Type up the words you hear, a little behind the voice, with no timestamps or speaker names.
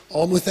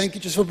Almo, thank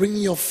you just for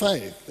bringing your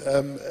faith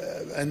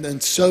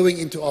and sowing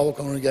into our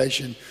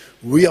congregation.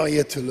 We are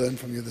here to learn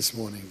from you this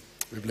morning.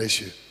 We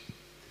bless you.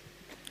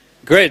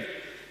 Great.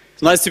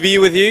 It's nice to be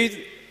with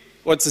you.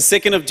 What's the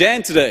 2nd of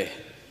Jan today?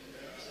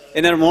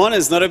 In Armand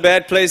is not a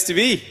bad place to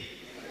be.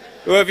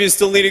 Who of you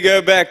still need to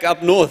go back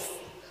up north?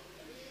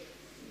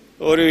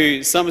 Or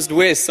to Somerset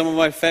West? Some of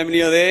my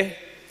family are there.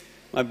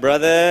 My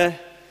brother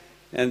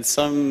and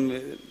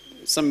some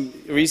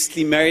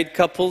recently married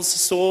couples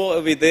saw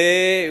over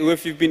there. Who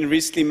of you have been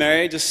recently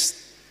married? Just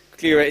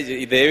quickly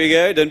raise. There we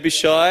go. Don't be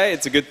shy.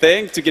 It's a good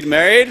thing to get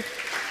married.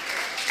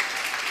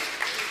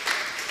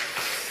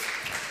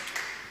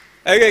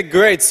 Okay,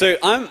 great. So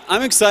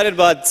I'm excited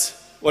about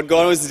what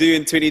God wants to do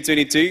in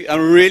 2022.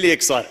 I'm really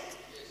excited.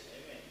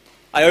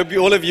 I hope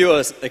all of you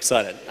are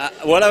excited.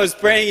 While I was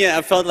praying here,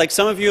 I felt like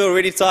some of you are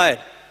already tired.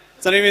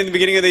 It's not even in the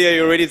beginning of the year,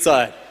 you're already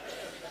tired.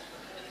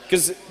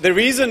 Because the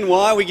reason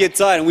why we get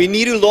tired, and we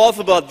need to laugh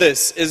about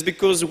this, is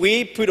because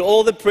we put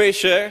all the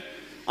pressure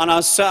on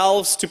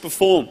ourselves to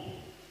perform.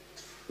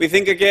 We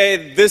think,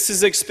 okay, this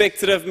is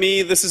expected of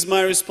me, this is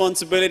my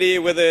responsibility,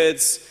 whether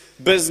it's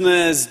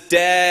business,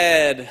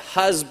 dad,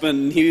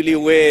 husband,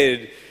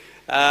 newlywed,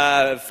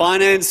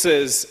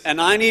 finances,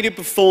 and I need to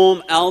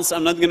perform, else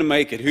I'm not going to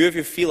make it. Who of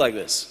you feel like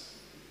this?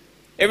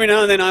 Every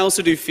now and then I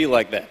also do feel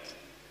like that.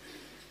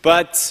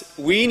 But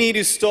we need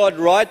to start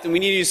right, and we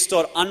need to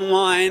start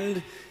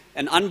unwind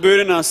and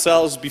unburden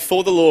ourselves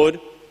before the Lord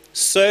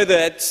so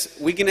that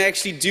we can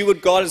actually do what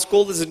God has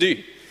called us to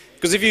do.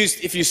 Because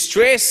if you're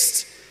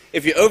stressed,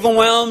 if you're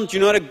overwhelmed,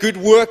 you're not a good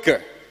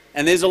worker.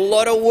 And there's a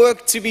lot of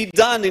work to be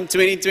done in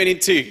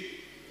 2022.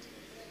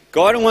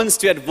 God wants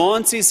to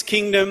advance His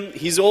kingdom.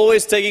 He's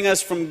always taking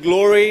us from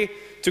glory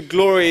to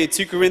glory.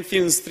 2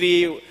 Corinthians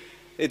 3,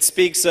 it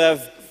speaks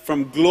of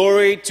from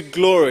glory to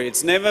glory.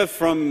 It's never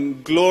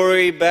from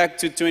glory back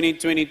to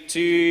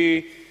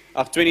 2022,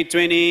 or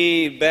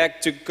 2020,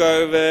 back to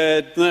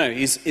COVID. No,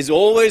 He's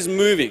always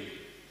moving.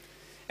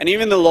 And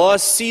even the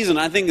last season,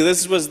 I think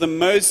this was the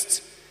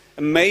most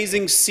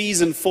amazing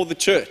season for the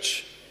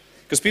church.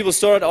 Because people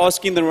started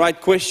asking the right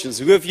questions.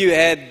 Who of you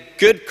had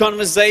good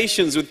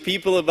conversations with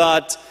people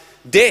about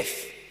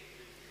death?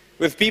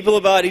 With people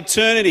about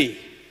eternity?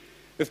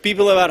 With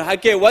people about,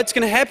 okay, what's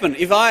going to happen?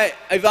 If I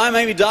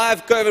maybe die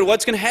of COVID,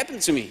 what's going to happen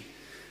to me?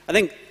 I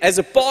think as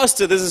a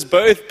pastor, this has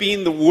both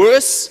been the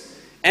worst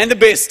and the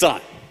best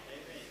time.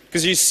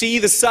 Because you see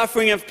the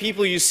suffering of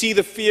people, you see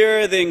the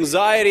fear, the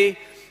anxiety,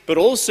 but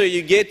also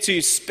you get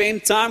to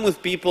spend time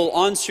with people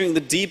answering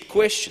the deep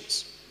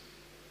questions.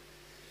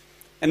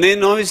 And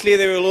then obviously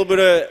there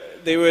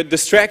were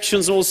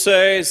distractions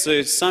also.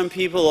 So some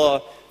people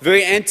are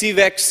very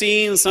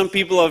anti-vaccine. Some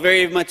people are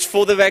very much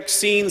for the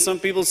vaccine. Some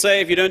people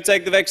say if you don't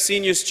take the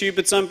vaccine, you're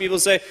stupid. Some people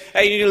say,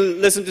 hey, you need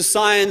to listen to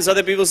science.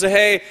 Other people say,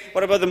 hey,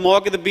 what about the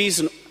mark of the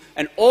beast?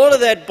 And all of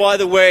that, by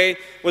the way,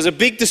 was a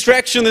big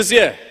distraction this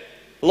year.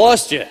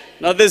 Last year,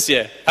 not this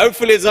year.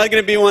 Hopefully it's not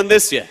going to be one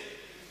this year.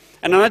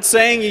 And I'm not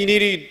saying you need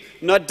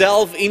to not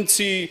delve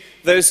into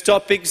those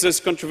topics, those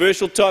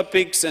controversial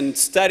topics, and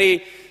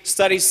study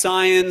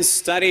science,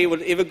 study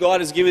whatever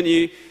God has given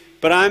you.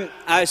 But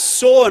I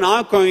saw in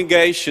our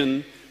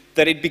congregation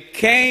that it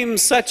became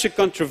such a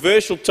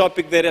controversial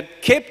topic that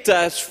it kept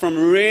us from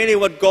really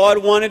what God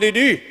wanted to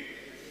do.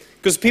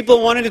 Because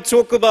people wanted to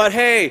talk about,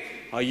 hey,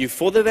 are you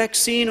for the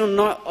vaccine or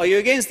not? Are you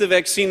against the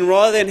vaccine?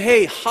 Rather than,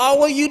 hey,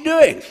 how are you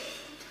doing?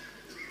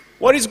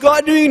 What is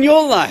God doing in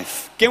your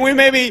life? Can we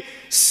maybe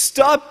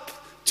stop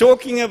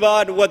talking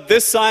about what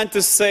this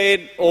scientist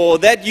said or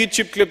that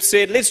YouTube clip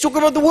said? Let's talk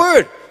about the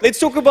Word. Let's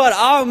talk about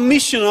our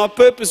mission, our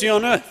purpose here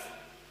on earth.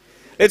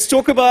 Let's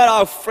talk about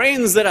our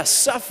friends that are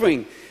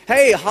suffering.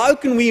 Hey, how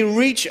can we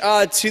reach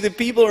out to the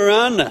people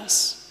around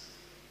us?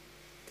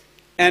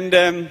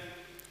 And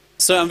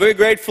so I'm very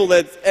grateful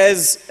that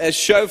as a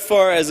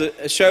shofar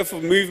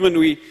movement,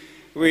 we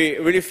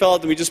really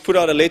felt, and we just put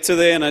out a letter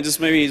there, and I just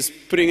maybe is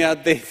putting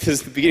out there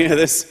this the beginning of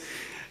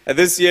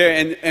this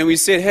year, and we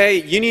said,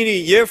 hey, you need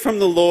to hear from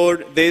the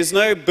Lord. There's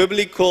no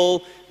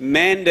biblical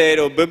mandate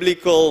or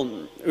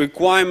biblical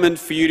requirement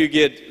for you to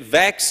get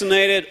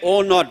vaccinated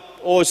or not,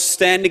 or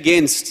stand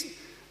against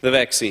the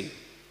vaccine.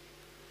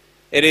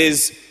 It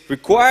is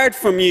required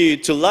from you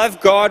to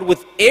love God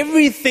with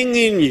everything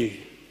in you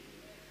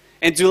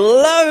and to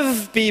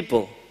love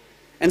people.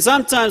 And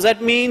sometimes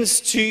that means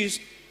to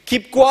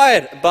keep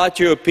quiet about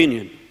your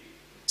opinion.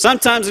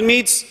 Sometimes it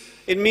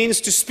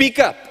means to speak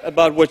up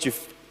about what you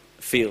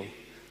feel.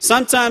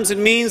 Sometimes it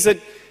means that,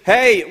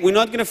 hey, we're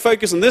not going to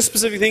focus on this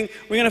specific thing.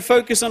 We're going to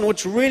focus on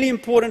what's really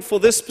important for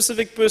this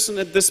specific person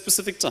at this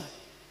specific time.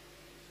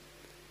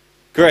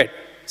 Great.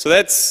 So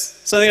that's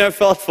something I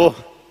felt for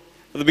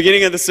the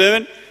beginning of the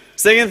sermon.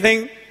 Second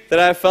thing that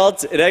I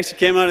felt, it actually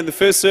came out in the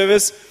first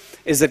service,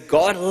 is that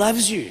God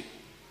loves you.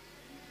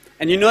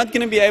 And you're not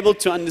going to be able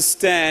to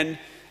understand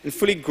and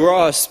fully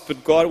grasp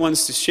what God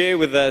wants to share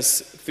with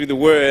us through the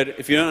Word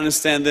if you don't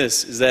understand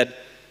this, is that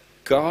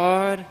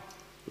God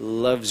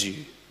loves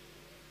you.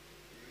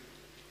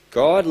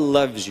 God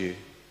loves you.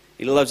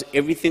 He loves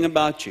everything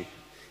about you.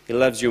 He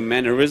loves your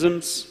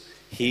mannerisms.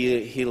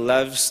 He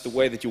loves the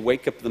way that you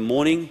wake up in the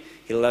morning.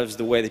 He loves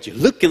the way that you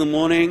look in the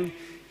morning.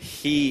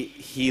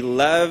 He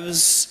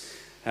loves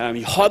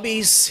your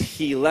hobbies.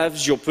 He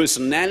loves your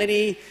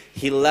personality.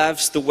 He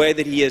loves the way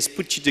that He has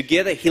put you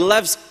together. He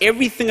loves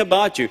everything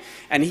about you.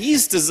 And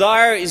His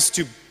desire is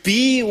to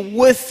be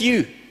with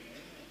you.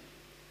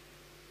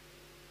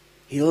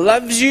 He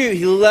loves you.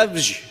 He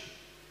loves you.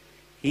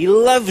 He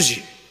loves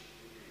you.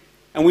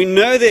 And we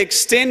know the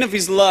extent of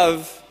His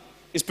love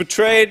is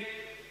portrayed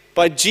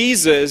by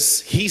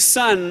Jesus, His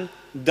Son,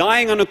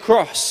 dying on a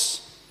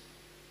cross,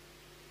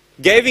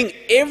 giving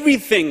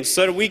everything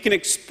so that we can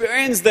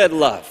experience that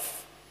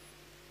love.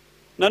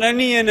 Not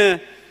only in a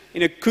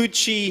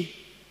coochie,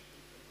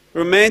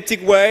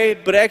 romantic way,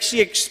 but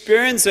actually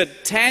experience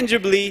it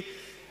tangibly,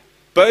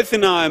 both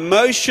in our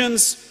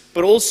emotions,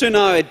 but also in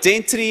our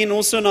identity and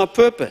also in our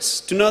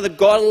purpose. To know that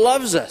God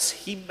loves us.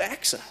 He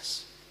backs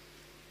us.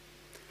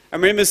 I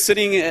remember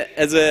sitting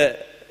as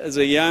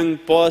a young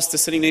pastor,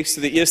 sitting next to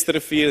the Eerste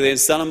Rivier there in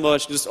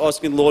Stellenbosch, just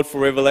asking the Lord for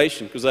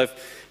revelation, because I've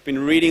been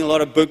reading a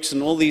lot of books,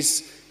 and all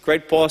these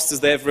great pastors,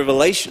 they have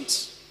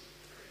revelations.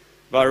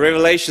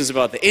 Revelations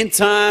about the end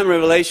time,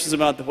 revelations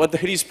about what the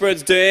Holy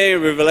Spirit's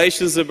doing,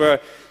 revelations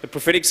about the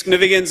prophetic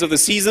significance of the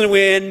season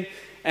we're in.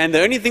 And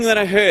the only thing that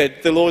I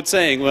heard the Lord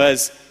saying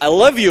was, I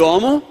love you,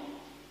 Amo.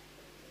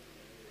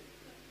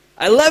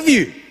 I love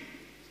you.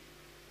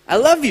 I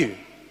love you.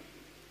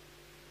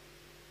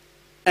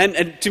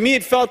 And to me,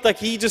 it felt like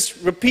He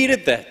just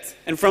repeated that.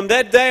 And from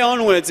that day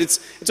onwards,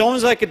 it's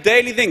almost like a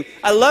daily thing.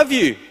 I love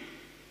you.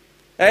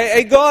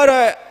 Hey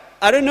God,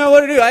 I don't know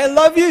what to do. I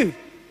love you.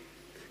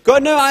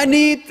 God, no, I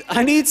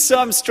need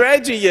some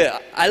strategy here.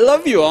 I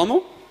love you,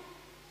 Amo.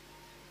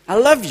 I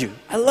love you.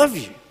 I love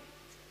you.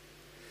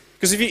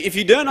 Because if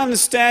you don't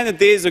understand that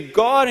there's a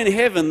God in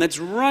heaven that's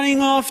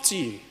running after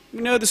you.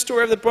 You know the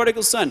story of the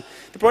prodigal son.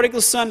 The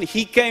prodigal son,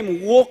 he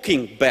came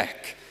walking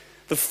back.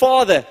 The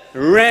father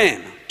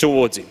ran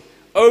towards him,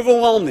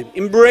 overwhelmed him,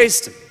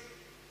 embraced him,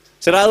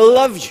 said, I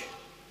love you.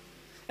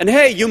 And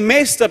hey, you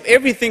messed up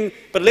everything,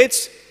 but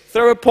let's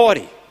throw a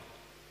party.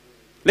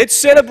 Let's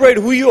celebrate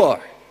who you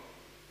are.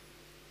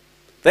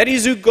 That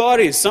is who God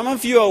is. Some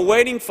of you are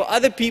waiting for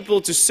other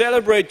people to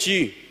celebrate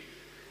you.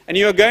 And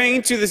you're going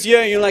into this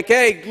year and you're like,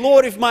 hey,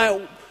 Lord, if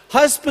my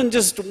husband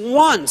just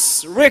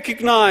once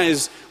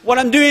recognize what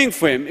I'm doing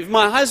for him, if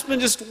my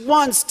husband just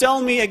once tell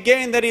me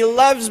again that he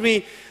loves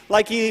me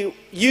like he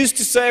used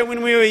to say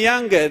when we were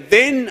younger,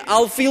 then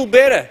I'll feel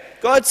better.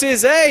 God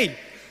says, hey,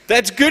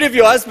 that's good if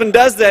your husband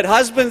does that.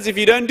 Husbands, if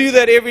you don't do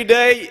that every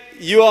day,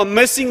 you are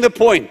missing the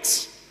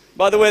point.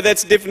 By the way,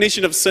 that's the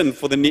definition of sin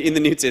in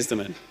the New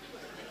Testament.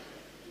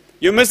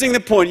 You're missing the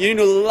point. You need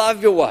to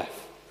love your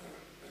wife.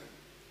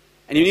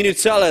 And you need to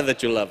tell her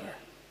that you love her.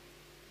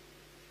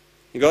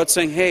 And God's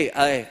saying,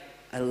 hey,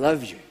 I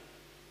love you.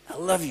 I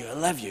love you. I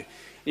love you.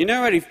 You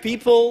know what?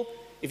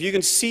 If you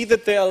can see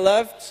that they are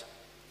loved,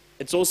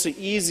 it's also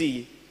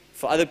easy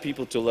for other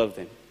people to love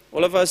them.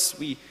 All of us,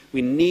 we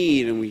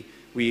need and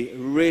we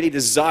really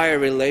desire a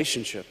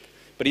relationship.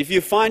 But if you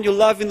find your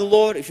love in the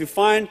Lord, if you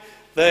find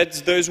that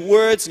those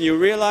words and you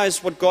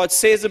realize what God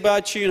says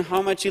about you and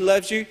how much He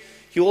loves you,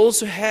 you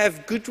also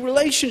have good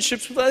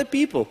relationships with other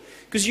people.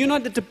 Because you're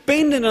not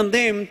dependent on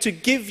them to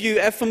give you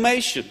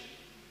affirmation.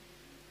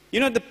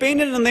 You're not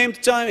dependent on them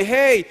to tell them,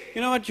 hey,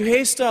 you know what, your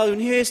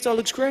hairstyle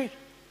looks great.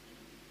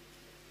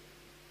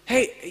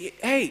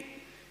 Hey,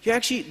 you're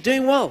actually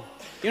doing well.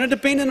 You're not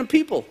dependent on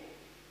people.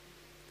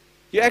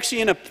 You're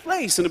actually in a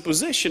place, in a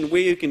position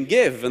where you can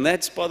give. And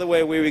that's, by the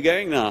way, where we're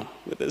going now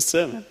with this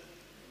sermon.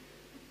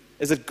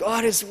 Is that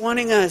God is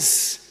wanting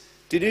us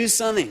to do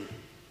something.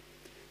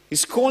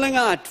 He's calling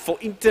out for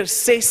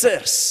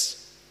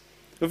intercessors.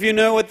 If you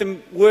know what the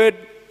word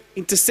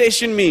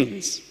intercession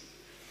means.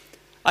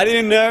 I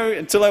didn't know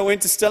until I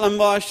went to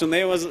Stellenbosch, and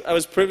I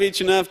was privileged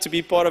enough to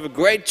be part of a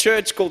great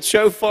church called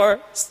Shofar,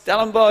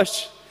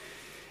 Stellenbosch.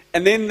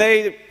 And then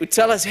they would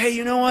tell us, hey,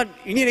 you know what?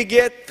 You need to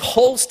get the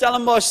whole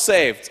Stellenbosch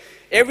saved.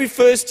 Every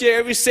first year,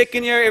 every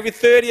second year, every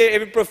third year,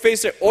 every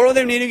professor, all of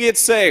them need to get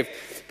saved.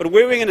 But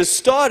where we're going to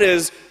start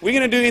is, we're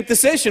going to do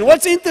intercession.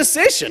 What's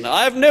intercession?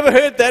 I've never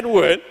heard that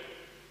word.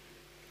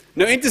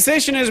 No,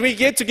 intercession is we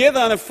get together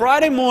on a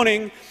Friday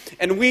morning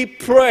and we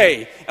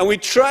pray and we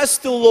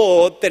trust the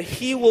Lord that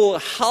He will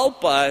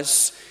help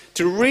us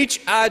to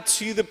reach out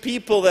to the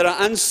people that are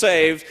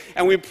unsaved.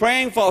 And we're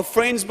praying for our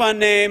friends by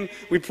name,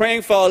 we're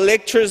praying for our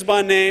lecturers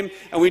by name,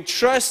 and we're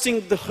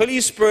trusting the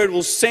Holy Spirit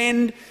will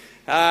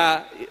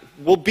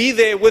be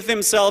there with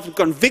Himself and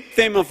convict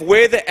them of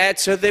where they're at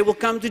so they will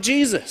come to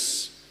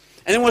Jesus.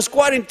 And it was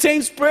quite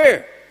intense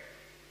prayer.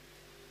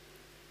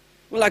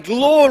 We're like,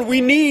 Lord, we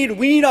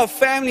need our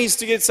families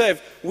to get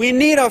saved. We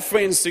need our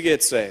friends to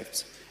get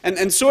saved.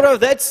 And sort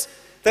of that's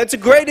a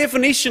great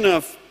definition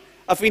of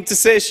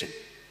intercession.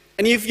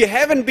 And if you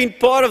haven't been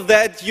part of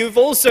that, you've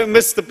also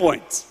missed the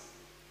point.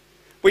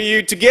 Where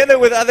you're together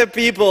with other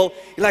people,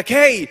 you're like,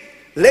 hey,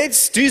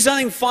 let's do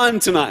something fun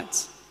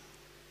tonight.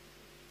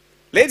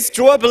 Let's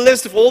draw up a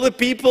list of all the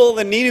people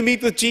that need to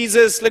meet with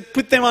Jesus. Let's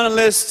put them on a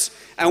list.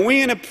 and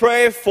we're going to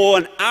pray for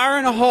an hour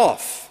and a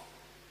half,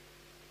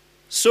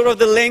 sort of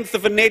the length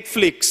of a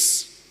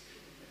Netflix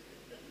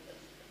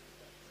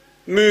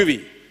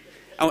movie.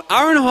 An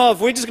hour and a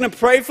half, we're just going to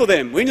pray for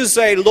them. We're just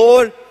say,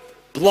 Lord,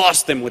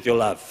 blast them with your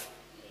love.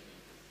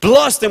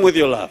 Blast them with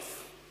your love.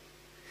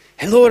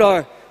 And Lord,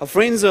 our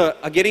friends are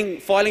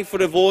filing for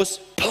divorce.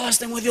 Blast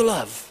them with your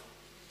love.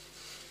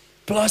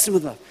 Blast them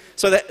with love.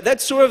 So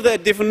that's sort of the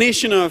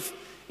definition of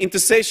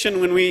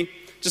intercession when we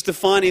just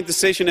define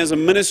intercession as a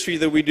ministry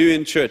that we do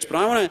in church. But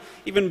I want to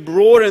even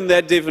broaden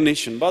that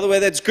definition. By the way,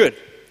 that's good.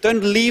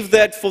 Don't leave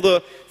that for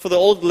the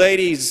old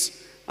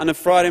ladies on a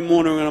Friday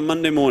morning or on a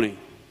Monday morning.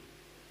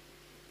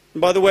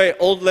 And by the way,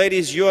 old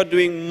ladies, you are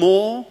doing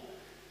more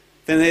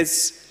than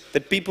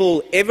that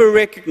people ever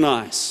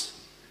recognize.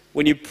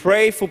 When you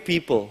pray for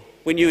people,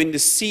 when you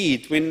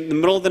intercede, when in the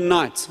middle of the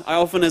night, I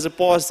often as a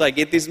pastor, I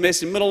get this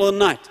message in the middle of the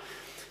night.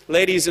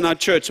 Ladies in our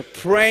church are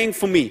praying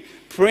for me,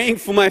 praying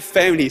for my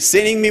family,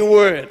 sending me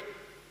word.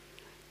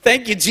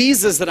 Thank you,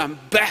 Jesus, that I'm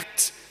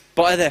backed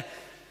by the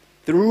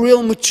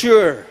real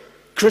mature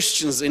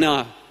Christians in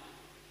our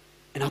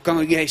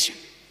congregation.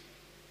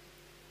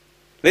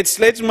 Let's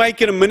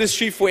make it a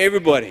ministry for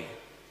everybody.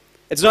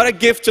 It's not a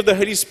gift to the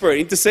Holy Spirit.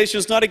 Intercession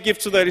is not a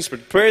gift to the Holy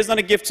Spirit. Prayer is not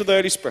a gift to the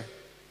Holy Spirit.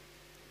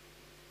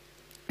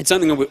 It's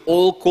something that we're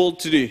all called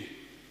to do.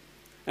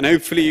 And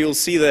hopefully you'll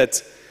see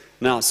that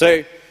now.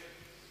 So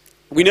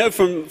we know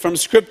from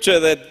Scripture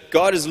that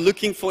God is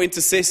looking for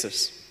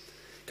intercessors.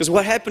 Because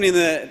what happened in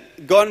the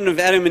Garden of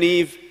Adam and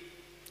Eve,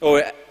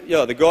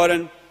 the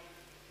garden,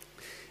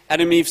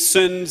 Adam and Eve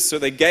sinned, so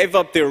they gave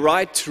up their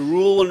right to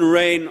rule and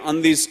reign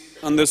on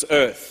this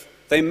earth.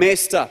 They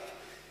messed up.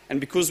 And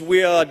because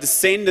we are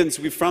descendants,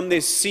 we're from their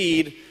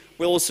seed,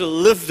 we also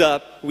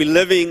we're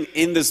living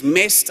in this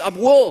messed up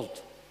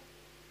world.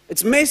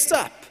 It's messed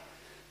up.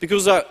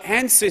 Because our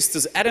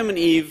ancestors, Adam and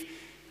Eve,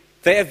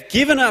 they have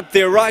given up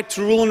their right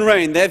to rule and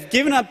reign. They have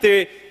given up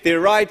their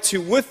right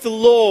to, with the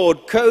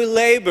Lord,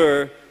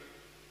 co-labor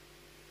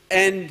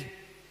and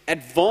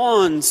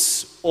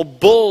advance or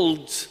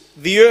build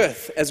the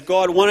earth as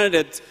God wanted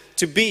it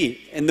to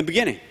be in the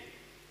beginning.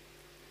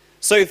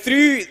 So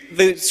through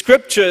the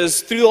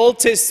Scriptures, through the Old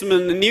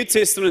Testament, the New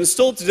Testament, and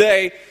still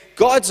today,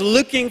 God's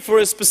looking for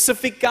a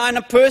specific kind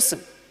of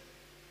person.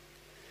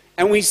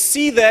 And we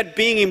see that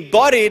being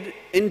embodied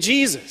in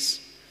Jesus.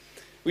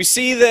 We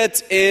see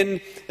that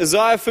in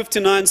Isaiah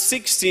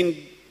 59:16,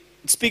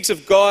 it speaks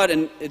of God,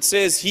 and it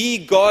says,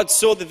 God,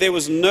 saw that there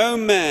was no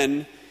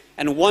man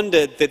and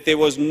wondered that there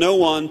was no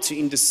one to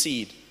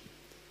intercede.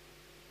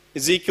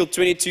 Ezekiel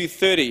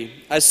 22:30,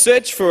 I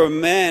searched for a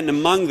man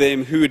among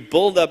them who would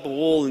build up a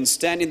wall and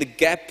stand in the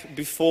gap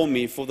before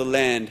me for the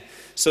land,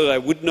 so that I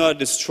would not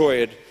destroy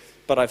it,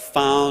 but I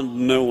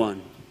found no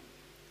one.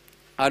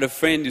 I had a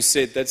friend who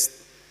said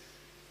that's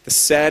the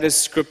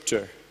saddest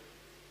scripture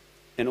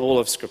in all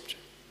of Scripture.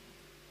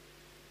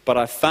 But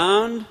I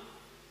found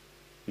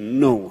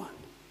no one.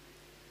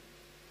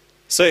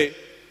 So,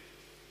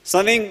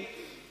 something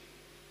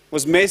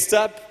was messed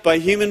up by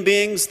human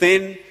beings,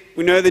 then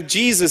we know that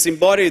Jesus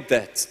embodied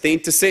that, the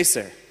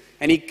intercessor.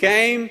 And he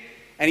came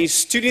and he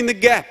stood in the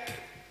gap.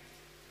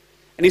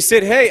 And he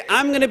said, hey,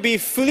 I'm going to be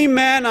fully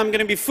man, I'm going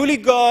to be fully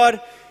God,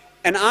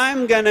 and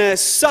I'm going to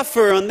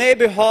suffer on their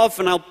behalf,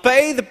 and I'll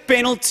pay the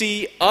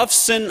penalty of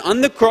sin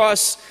on the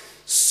cross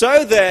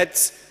so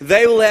that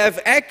they will have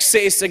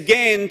access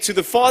again to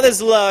the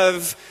Father's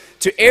love,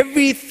 to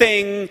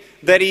everything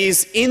that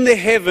is in the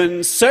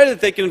heavens, so that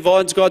they can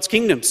advance God's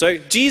kingdom. So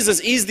Jesus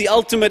is the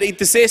ultimate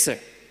intercessor.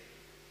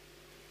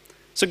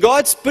 So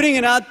God's putting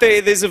it out there.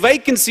 There's a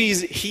vacancy.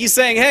 He's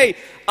saying, hey,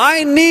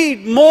 I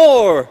need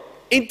more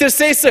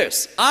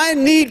intercessors. I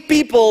need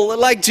people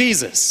like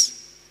Jesus.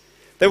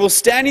 They will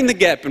stand in the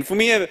gap. And for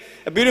me,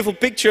 a beautiful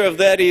picture of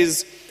that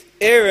is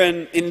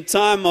Aaron in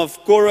time of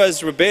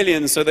Korah's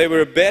rebellion. So they were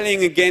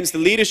rebelling against the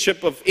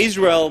leadership of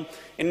Israel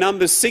in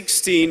Numbers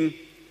 16.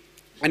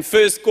 And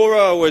first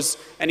Korah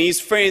and his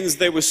friends,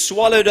 they were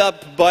swallowed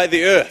up by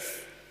the earth.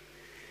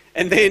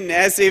 And then,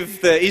 as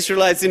if the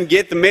Israelites didn't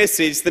get the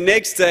message, the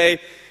next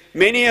day,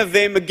 many of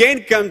them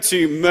again come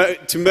to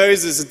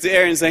Moses and to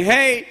Aaron saying,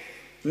 hey,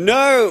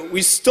 no,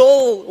 we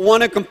still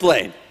want to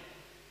complain.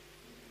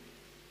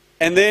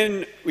 And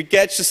then we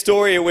catch the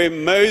story where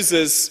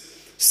Moses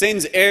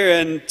sends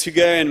Aaron to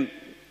go and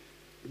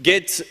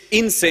get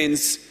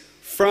incense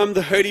from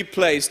the holy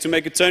place to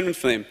make atonement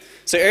for them.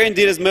 So Aaron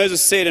did as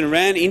Moses said and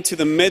ran into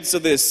the midst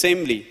of the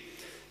assembly.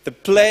 The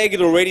plague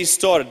had already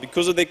started.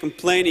 Because of their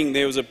complaining,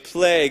 there was a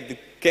plague that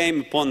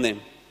came upon them.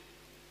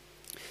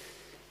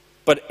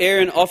 But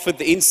Aaron offered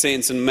the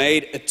incense and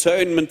made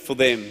atonement for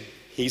them.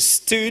 He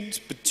stood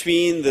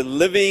between the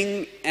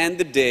living and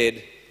the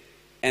dead,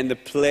 and the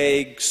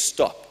plague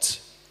stopped.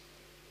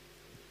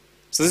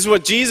 So this is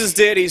what Jesus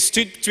did. He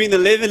stood between the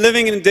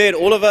living and the dead.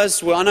 All of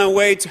us were on our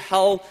way to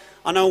hell,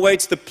 on our way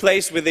to the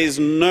place where there's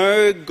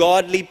no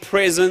godly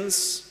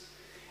presence.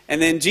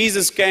 And then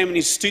Jesus came and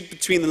he stood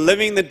between the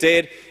living and the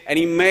dead, and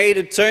he made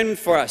atonement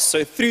for us.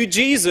 So through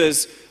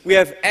Jesus, we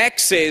have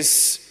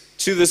access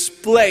to this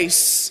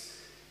place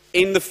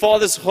in the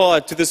Father's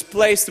heart to this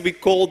place that we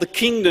call the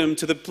kingdom,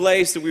 to the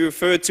place that we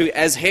refer to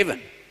as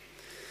heaven.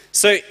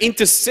 So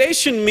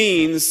intercession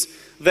means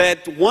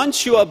that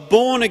once you are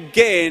born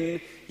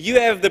again, you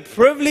have the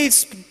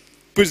privileged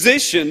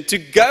position to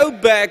go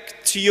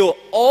back to your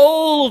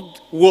old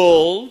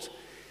world,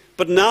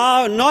 but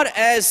now not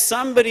as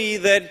somebody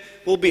that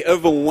will be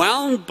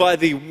overwhelmed by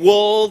the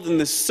world and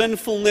the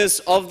sinfulness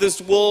of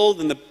this world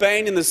and the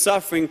pain and the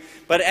suffering,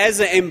 but as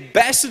an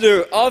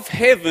ambassador of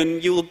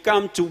heaven, you will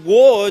come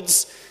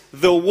towards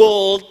the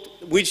world,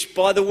 which,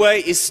 by the way,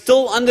 is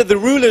still under the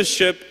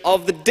rulership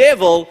of the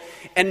devil,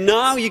 and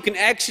now you can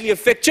actually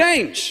affect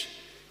change.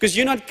 Because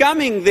you're not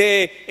coming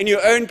there in your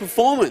own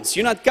performance.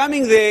 You're not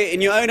coming there in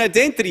your own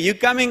identity. You're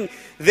coming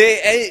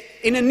there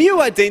in a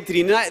new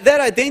identity. And that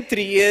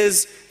identity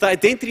is the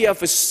identity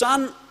of a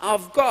son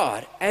of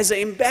God as an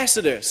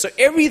ambassador. So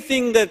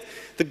everything that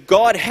the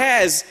God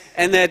has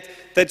and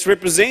that's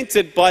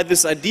represented by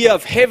this idea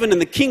of heaven and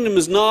the kingdom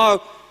is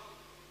now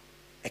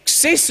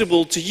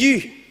accessible to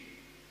you.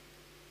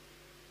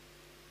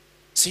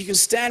 So you can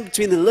stand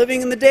between the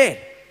living and the dead.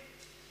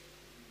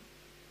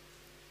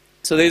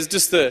 So there's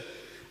just a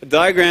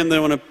diagram that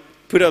I want to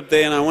put up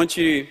there, and I want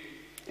you to,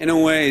 in a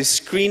way,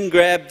 screen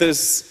grab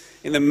this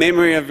in the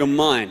memory of your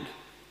mind.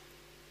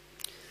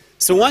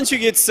 So once you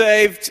get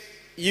saved,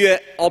 you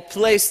are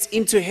placed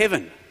into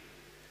heaven.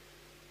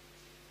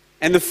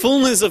 And the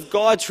fullness of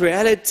God's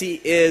reality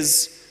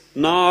is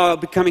now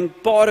becoming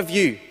part of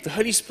you. The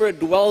Holy Spirit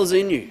dwells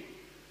in you.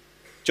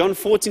 John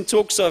 14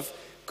 talks of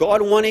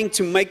God wanting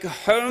to make a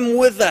home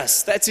with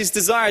us. That's His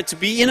desire, to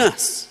be in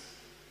us.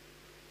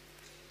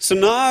 So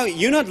now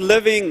you're not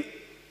living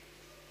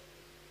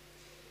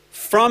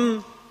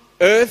from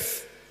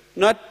earth,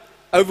 not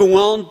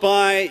overwhelmed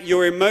by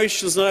your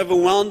emotions, not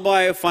overwhelmed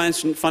by a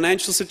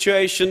financial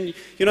situation.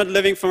 You're not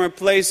living from a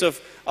place of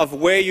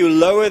where you're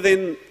lower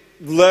than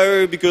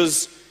low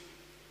because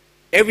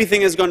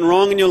everything has gone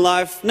wrong in your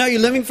life. No, you're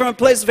living from a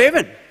place of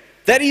heaven.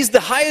 That is the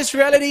highest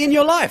reality in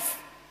your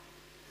life.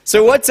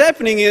 So what's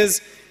happening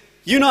is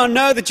you now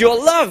know that you're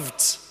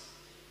loved.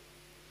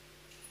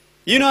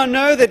 You now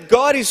know that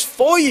God is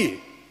for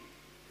you.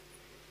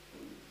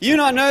 You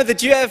now know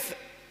that you have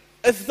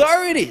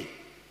authority.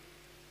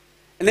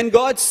 And then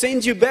God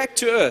sends you back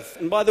to earth.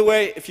 And by the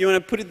way, if you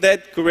want to put it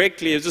that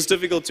correctly, it's just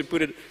difficult to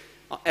put it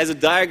as a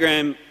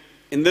diagram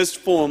in this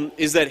form,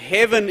 is that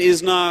heaven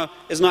is now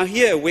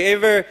here.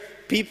 Wherever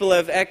people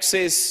have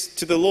access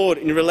to the Lord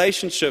in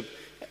relationship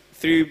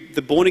through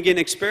the born-again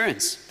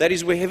experience, that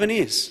is where heaven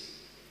is.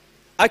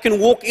 I can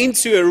walk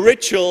into a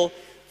ritual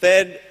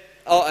that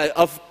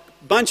of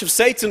a bunch of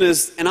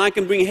Satanists, and I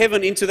can bring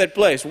heaven into that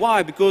place.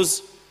 Why?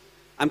 Because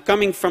I'm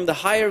coming from the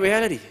higher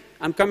reality.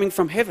 I'm coming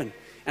from heaven,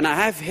 and I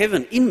have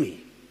heaven in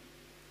me.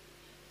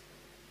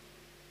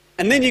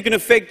 And then you can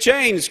affect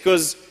change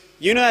because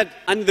you're not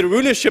under the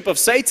rulership of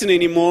Satan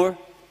anymore.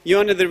 You're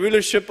under the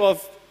rulership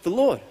of the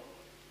Lord.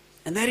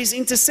 And that is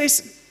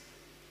intercession.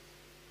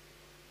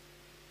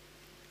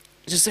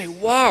 Just say,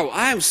 wow,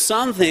 I have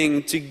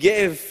something to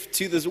give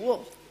to this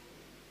world.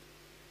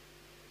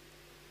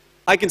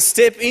 I can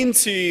step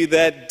into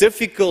that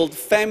difficult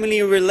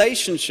family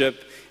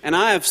relationship and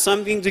I have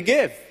something to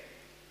give.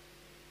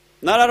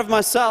 Not out of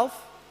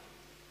myself,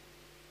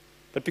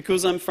 but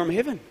because I'm from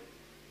heaven.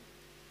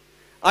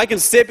 I can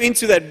step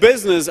into that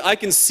business. I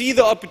can see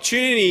the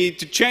opportunity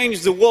to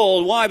change the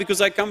world. Why?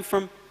 Because I come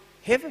from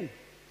heaven.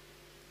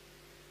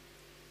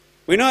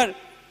 We're not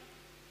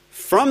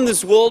from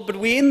this world, but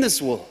we're in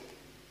this world.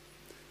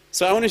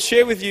 So I want to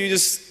share with you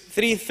just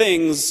 3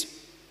 things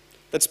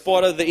that's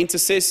part of the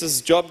intercessor's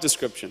job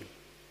description.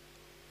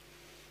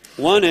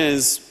 One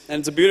is, and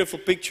it's a beautiful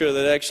picture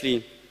that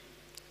actually,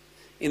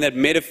 in that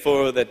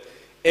metaphor that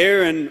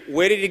Aaron,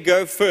 where did he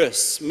go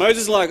first?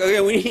 Moses is like,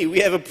 okay, we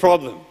have a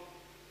problem.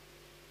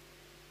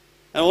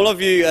 And all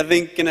of you, I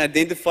think, can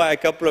identify a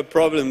couple of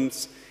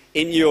problems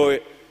in your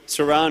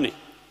surrounding.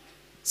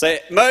 Say,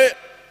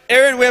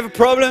 Aaron, we have a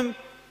problem.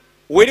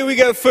 Where do we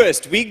go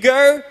first? We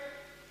go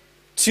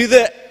to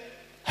the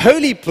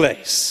holy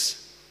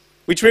place,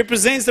 which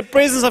represents the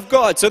presence of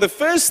God. So the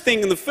first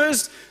thing, and the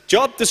first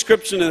job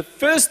description, and the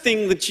first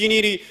thing that you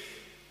need to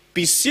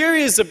be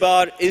serious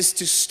about is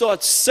to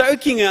start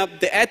soaking up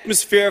the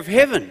atmosphere of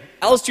heaven.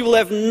 Else you will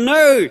have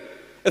no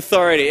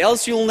authority.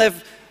 Else you will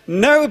have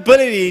no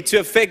ability to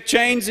affect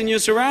change in your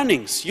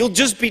surroundings. You'll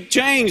just be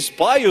changed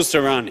by your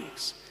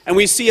surroundings. And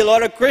we see a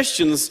lot of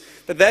Christians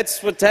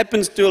that's what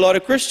happens to a lot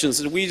of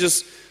Christians. We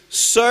just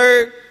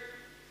so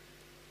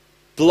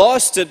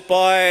blasted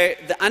by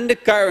the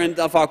undercurrent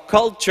of our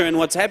culture and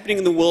what's happening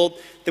in the world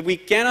that we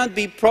cannot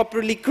be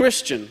properly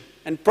Christian.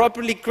 And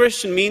properly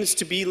Christian means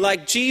to be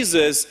like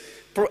Jesus.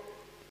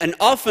 And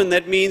often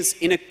that means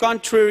in a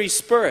contrary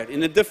spirit,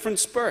 in a different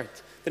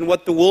spirit than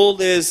what the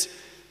world is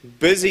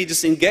busy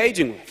just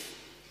engaging with.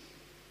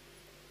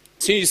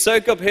 So you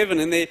soak up heaven,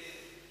 and there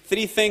are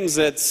 3 things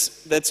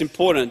that's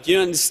important. You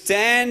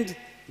understand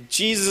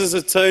Jesus'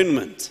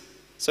 atonement.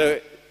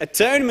 So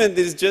atonement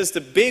is just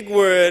a big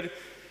word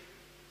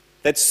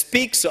that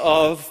speaks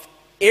of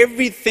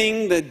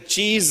everything that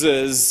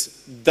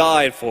Jesus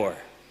died for.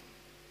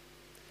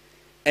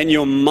 And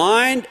your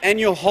mind and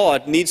your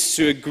heart needs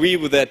to agree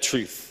with that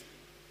truth.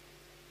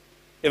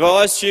 If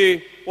I asked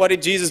you, what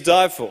did Jesus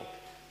die for?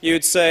 You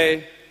would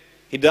say,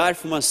 He died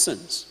for my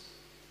sins.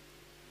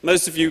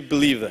 Most of you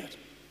believe that,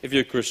 if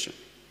you're a Christian.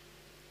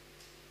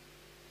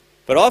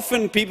 But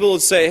often people will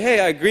say,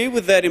 hey, I agree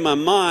with that in my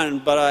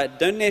mind, but I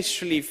don't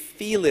necessarily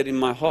feel it in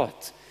my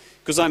heart.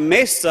 Because I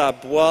messed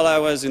up while I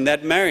was in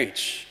that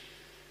marriage.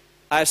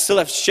 I still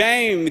have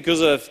shame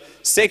because of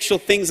sexual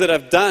things that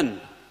I've done.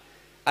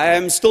 I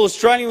am still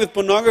struggling with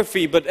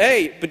pornography, but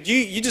hey,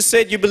 you just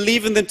said you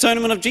believe in the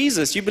atonement of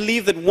Jesus. You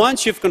believe that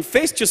once you've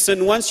confessed your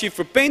sin, once you've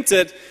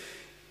repented,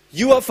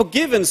 you are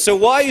forgiven. So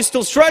why are you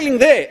still struggling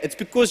there? It's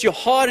because your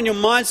heart and your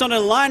mind's not in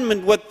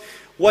alignment with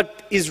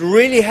what is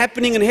really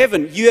happening in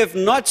heaven. You have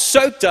not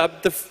soaked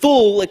up the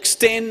full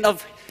extent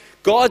of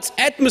God's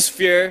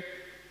atmosphere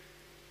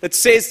that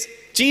says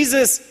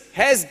Jesus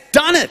has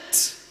done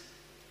it.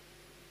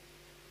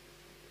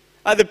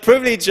 I had the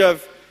privilege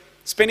of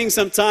spending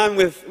some time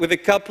with a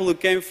couple who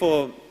came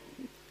for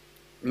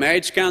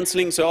marriage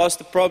counseling. So I asked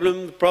the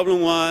problem. The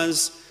problem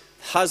was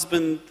the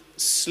husband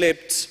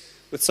slept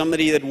with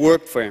somebody that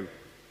worked for him.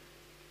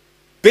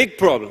 Big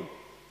problem.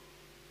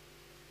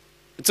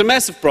 It's a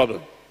massive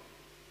problem.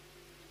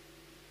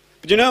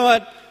 But you know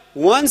what?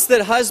 Once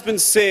that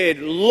husband said,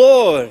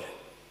 Lord,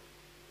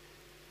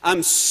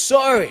 I'm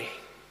sorry.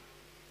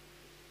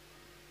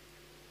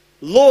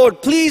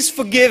 Lord, please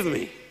forgive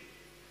me.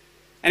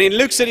 And he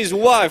looks at his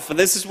wife, and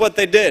this is what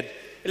they did.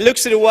 He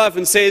looks at his wife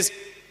and says,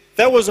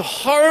 that was a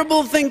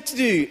horrible thing to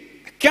do.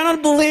 I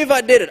cannot believe I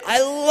did it.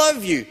 I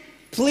love you.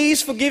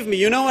 Please forgive me.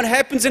 You know what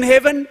happens in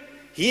heaven?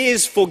 He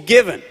is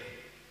forgiven.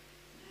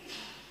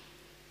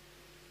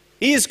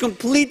 He is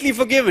completely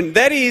forgiven.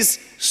 That is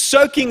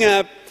soaking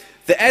up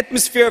the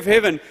atmosphere of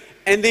heaven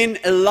and then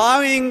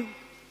allowing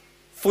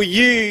for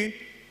you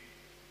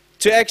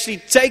to actually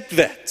take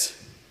that.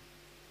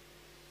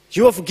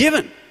 You are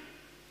forgiven.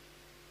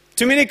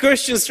 Too many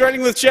Christians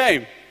struggling with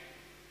shame.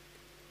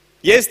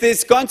 Yes,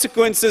 there's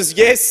consequences.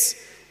 Yes,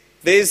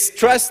 there's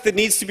trust that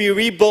needs to be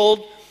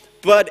rebuilt.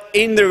 But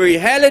in the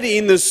reality,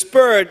 in the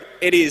spirit,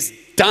 it is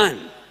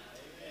done.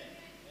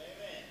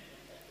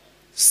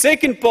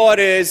 Second part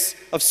is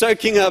of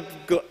soaking up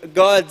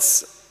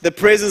the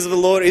presence of the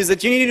Lord is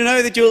that you need to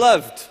know that you're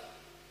loved.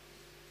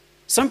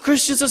 Some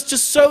Christians are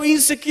just so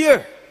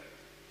insecure.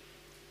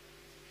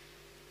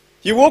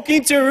 You walk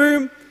into a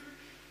room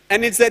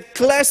and it's that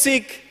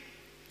classic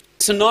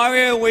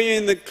scenario where you're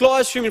in the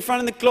classroom, in front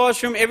of the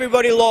classroom,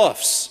 everybody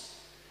laughs.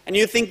 And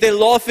you think they're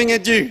laughing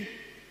at you.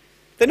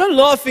 They're not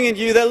laughing at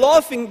you, they're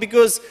laughing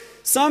because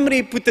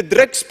somebody put the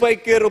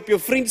drukspyker op your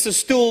vriend's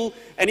stoel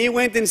and he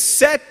went and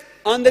sat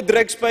on the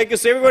drukspyker,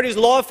 so everybody's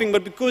laughing,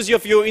 but because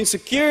of your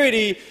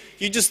insecurity,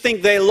 you just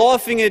think they're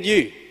laughing at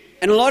you.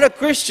 And a lot of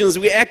Christians,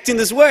 we act in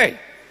this way.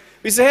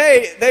 We say,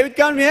 hey, they would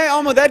come to me, hey,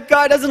 Alma, that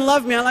guy doesn't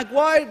love me. I'm like,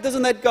 why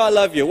doesn't that guy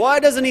love you? Why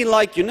doesn't he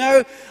like you?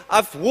 No,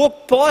 I've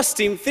walked past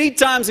him 3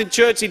 times in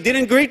church, he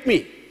didn't greet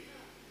me.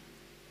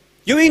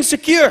 You're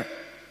insecure.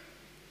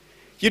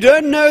 You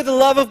don't know the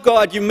love of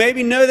God. You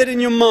maybe know that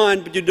in your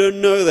mind, but you don't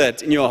know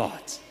that in your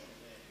heart.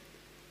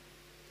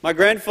 My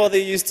grandfather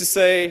used to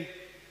say,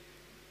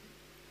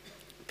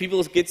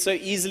 people get so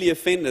easily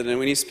offended. And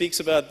when he speaks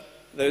about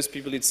those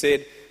people, he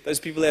said, those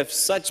people have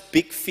such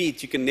big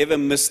feet, you can never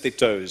miss their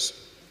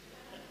toes.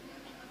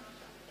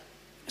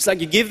 It's like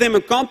you give them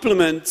a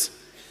compliment,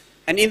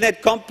 and in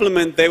that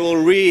compliment, they will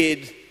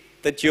read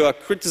that you are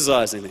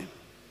criticizing them.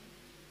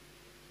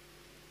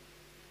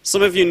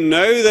 Some of you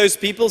know those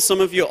people, some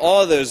of you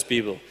are those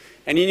people.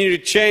 And you need to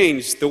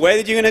change. The way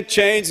that you're going to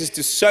change is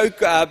to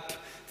soak up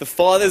the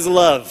Father's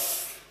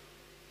love.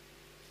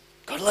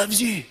 God loves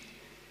you.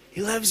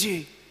 He loves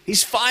you.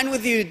 He's fine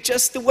with you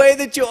just the way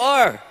that you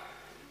are.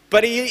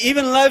 But He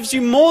even loves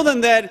you more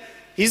than that.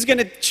 He's going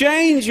to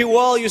change you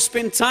while you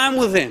spend time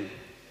with Him.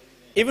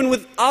 Even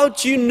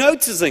without you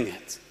noticing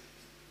it.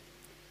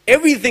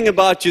 Everything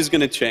about you is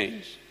going to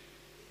change.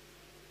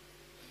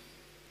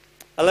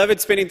 I love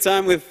it spending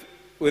time with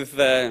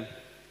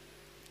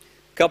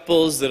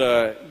couples that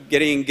are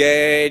getting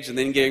engaged and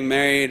then getting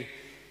married.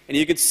 And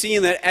you could see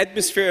in that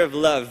atmosphere of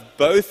love,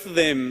 both of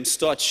them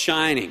start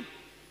shining.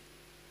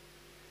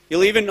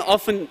 You'll even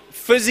often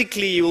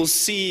physically, you will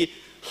see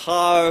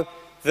how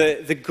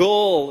the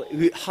girl,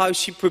 how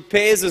she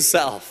prepares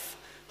herself,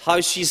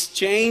 how she's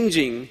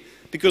changing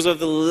because of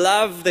the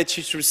love that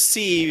she's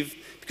received,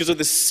 because of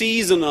the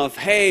season of,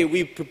 hey,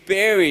 we're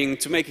preparing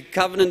to make a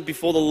covenant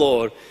before the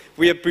Lord.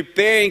 We are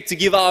preparing to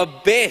give our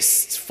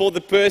best for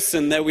the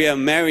person that we are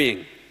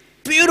marrying.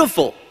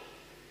 Beautiful.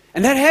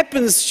 And that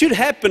happens, should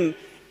happen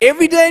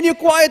every day in your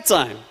quiet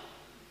time.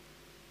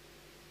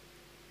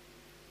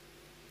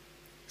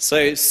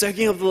 So,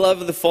 soaking up the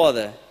love of the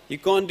Father. You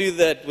can't do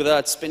that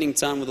without spending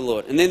time with the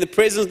Lord. And then the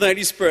presence of the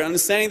Holy Spirit.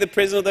 Understanding the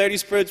presence of the Holy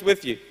Spirit's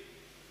with you.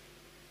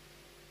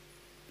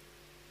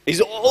 He's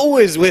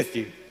always with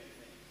you.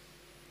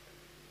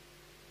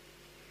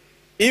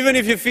 Even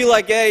if you feel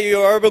like, hey,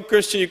 you're a horrible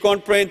Christian, you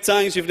can't pray in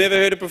tongues, you've never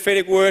heard a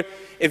prophetic word.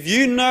 If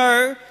you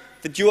know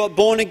that you are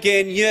born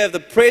again, you have the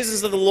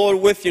presence of the Lord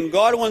with you, and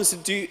God wants to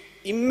do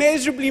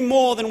immeasurably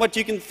more than what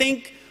you can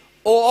think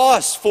or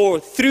ask for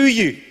through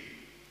you.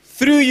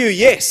 Through you,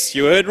 yes,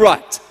 you heard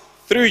right.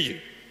 Through you.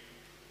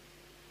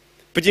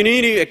 But you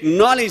need to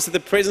acknowledge that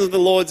the presence of the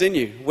Lord's in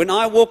you. When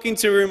I walk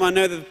into a room, I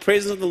know that the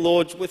presence of the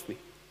Lord's with me.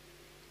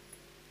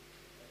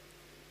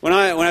 When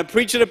I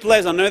preach at a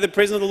place, I know the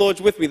presence of the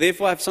Lord's with me.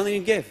 Therefore, I have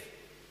something to give.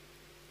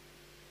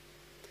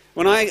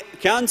 When I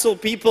counsel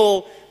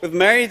people with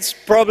marriage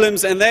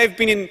problems and they've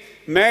been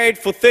married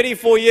for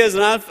 34 years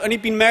and I've only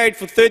been married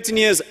for 13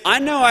 years, I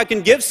know I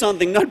can give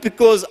something, not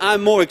because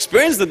I'm more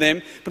experienced than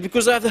them, but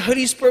because I have the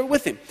Holy Spirit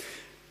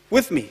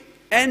with me.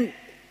 And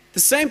the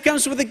same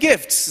comes with the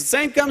gifts. The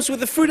same comes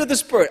with the fruit of the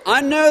Spirit.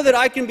 I know that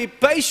I can be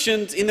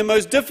patient in the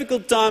most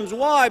difficult times.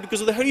 Why?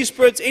 Because of the Holy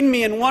Spirit's in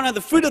me, and one of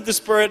the fruits of the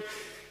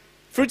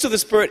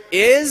Spirit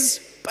is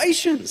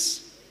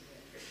patience.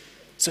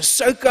 So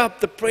soak up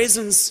the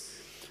presence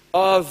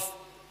of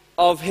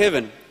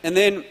heaven. And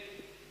then,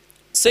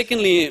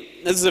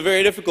 secondly, this is a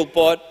very difficult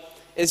part,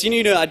 is you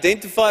need to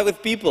identify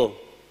with people.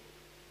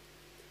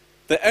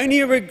 The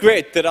only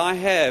regret that I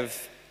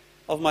have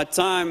of my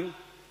time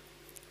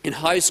in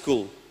high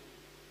school,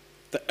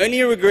 the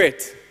only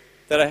regret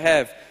that I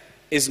have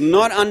is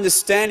not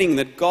understanding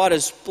that God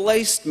has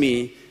placed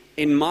me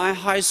in my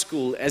high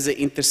school as an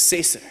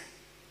intercessor.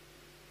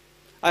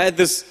 I had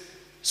this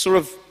sort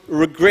of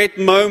regret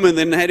moment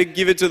and I had to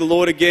give it to the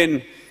Lord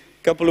again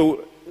a couple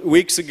of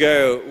weeks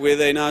ago, where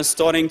they're now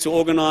starting to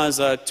organize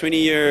a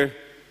 20-year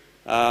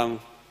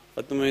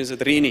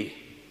Rini.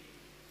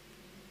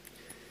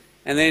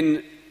 And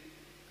then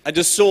I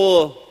just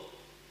saw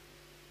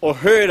or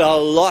heard how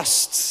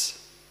lost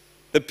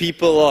the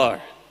people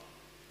are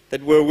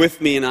that were with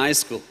me in high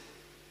school.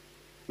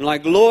 I'm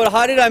like, Lord,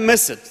 how did I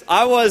miss it?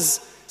 I was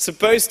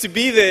supposed to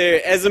be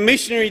there as a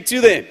missionary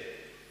to them.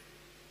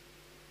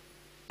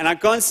 And I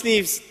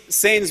constantly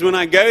sense when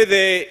I go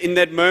there in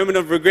that moment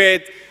of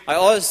regret, I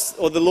ask,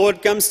 or the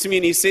Lord comes to me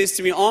and He says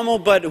to me, Amo,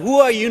 but who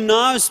are you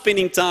now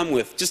spending time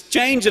with? Just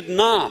change it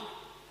now.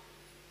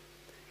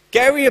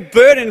 Carry a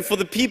burden for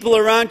the people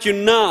around you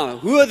now.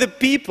 Who are the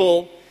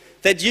people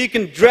that you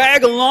can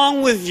drag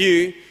along with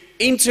you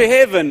into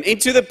heaven,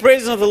 into the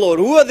presence of the Lord?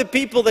 Who are the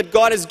people that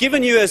God has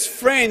given you as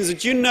friends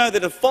that you know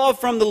that are far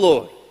from the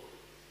Lord?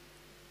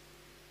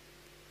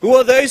 Who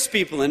are those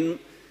people?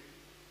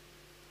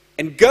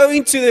 And go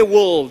into their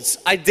worlds,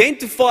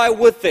 identify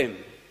with them.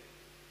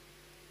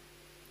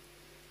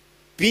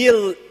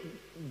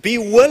 Be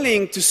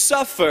willing to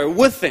suffer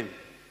with them,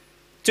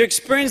 to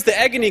experience the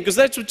agony, because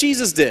that's what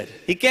Jesus did.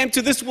 He came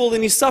to this world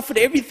and He suffered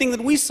everything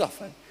that we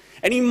suffered.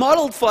 And He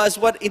modeled for us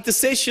what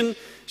intercession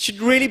should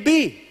really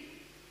be.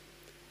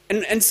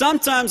 And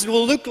sometimes it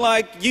will look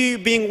like you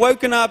being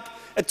woken up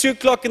at 2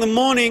 o'clock in the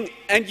morning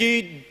and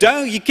you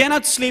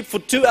cannot sleep for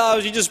 2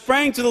 hours. You're just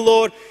praying to the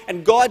Lord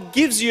and God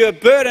gives you a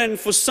burden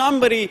for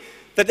somebody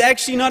that's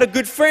actually not a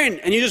good friend.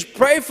 And you just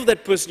pray for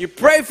that person. You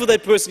pray for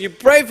that person. You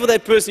pray for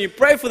that person. You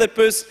pray for that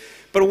person.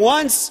 But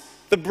once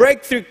the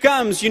breakthrough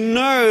comes, you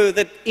know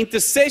that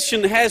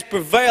intercession has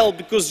prevailed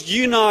because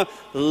you now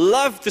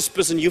love this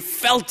person. You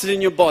felt it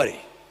in your body.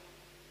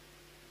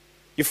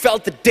 You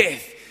felt the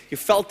death. You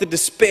felt the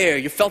despair,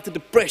 you felt the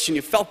depression,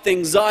 you felt the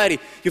anxiety,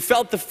 you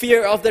felt the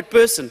fear of that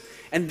person.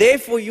 And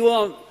therefore you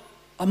are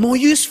more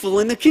useful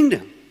in the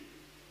kingdom.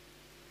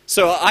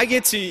 So I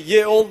get to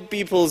hear old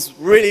people's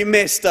really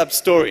messed up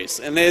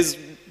stories. And there's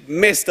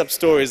messed up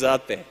stories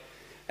out there.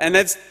 And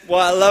that's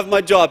why I love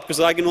my job, because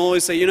I can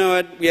always say, you know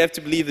what, we have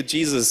to believe that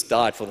Jesus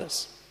died for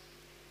this.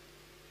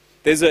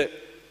 There's a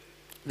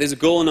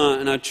girl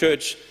in our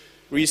church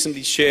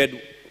recently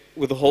shared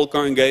with the whole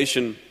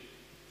congregation.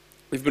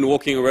 We've been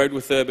walking a road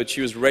with her, but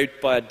she was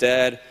raped by her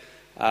dad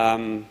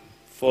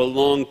for a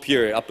long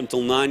period, up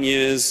until 9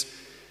 years.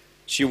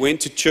 She went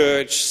to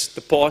church.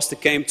 The pastor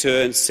came to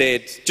her and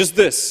said, just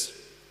this,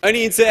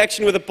 only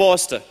interaction with the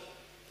pastor.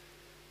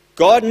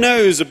 God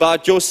knows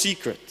about your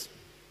secret.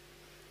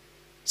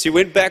 She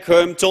went back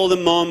home, told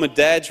her mom, her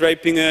dad's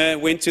raping her,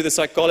 went to the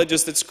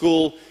psychologist at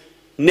school.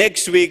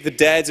 Next week, the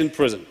dad's in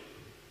prison.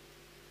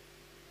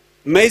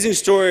 Amazing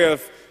story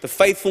of the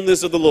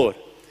faithfulness of the Lord.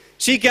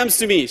 She comes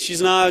to me. She's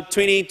now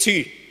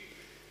 22.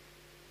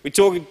 We're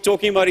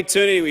talking about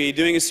eternity. We're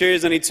doing a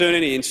series on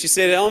eternity. And she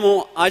said,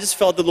 Elmo, I just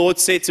felt the Lord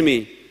said to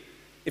me,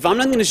 if I'm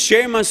not going to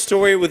share my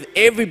story with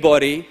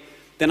everybody,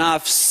 then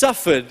I've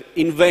suffered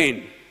in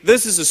vain.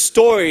 This is a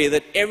story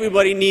that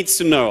everybody needs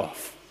to know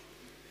of.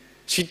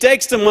 She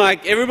takes the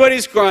mic.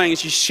 Everybody's crying. And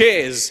she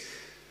shares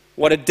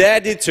what her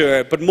dad did to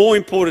her, but more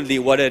importantly,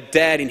 what her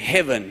dad in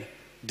heaven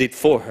did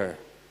for her.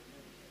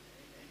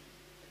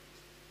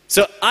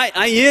 So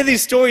I hear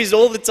these stories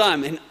all the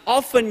time, and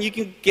often you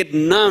can get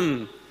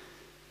numb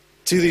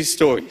to these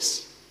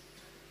stories.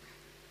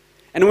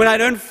 And when I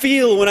don't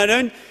feel like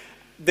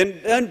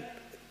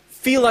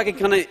I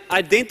can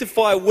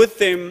identify with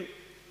them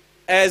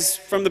as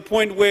from the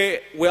point where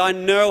I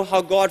know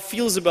how God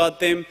feels about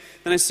them,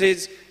 then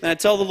I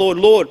tell the Lord,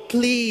 Lord,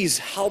 please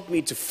help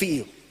me to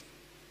feel.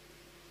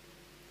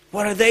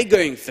 What are they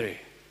going through?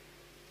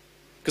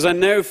 Because I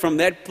know from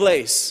that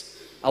place,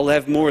 I'll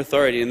have more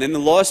authority. And then the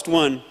last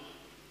one,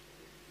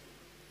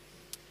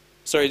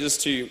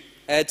 just to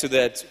add to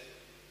that,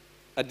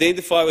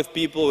 identify with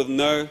people with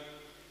no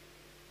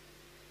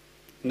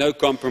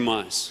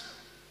compromise.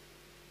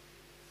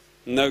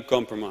 No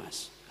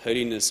compromise.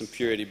 Holiness and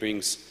purity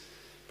brings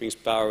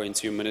power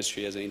into your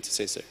ministry as an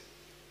intercessor.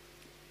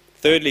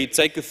 Thirdly,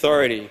 take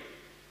authority.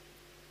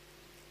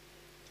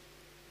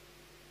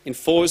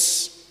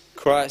 Enforce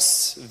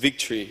Christ's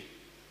victory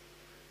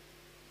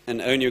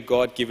and own your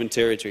God-given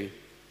territory.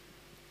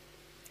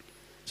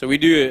 So we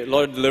do a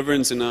lot of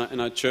deliverance in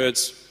our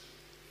church.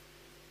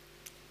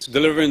 So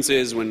deliverance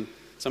is when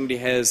somebody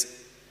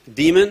has a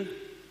demon,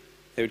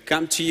 they would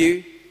come to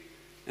you,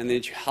 and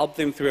then you help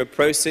them through a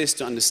process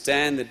to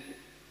understand that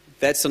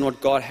that's not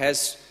what God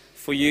has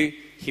for you.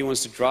 He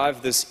wants to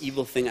drive this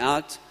evil thing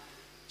out.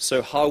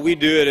 So how we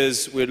do it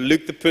is we'd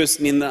look the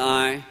person in the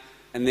eye,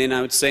 and then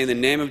I would say, in the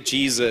name of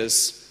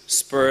Jesus,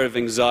 spirit of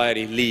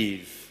anxiety,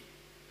 leave.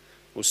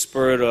 Or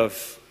spirit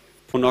of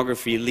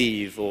pornography,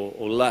 leave.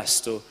 Or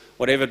lust, or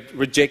whatever,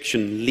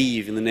 rejection,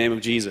 leave in the name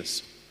of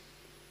Jesus.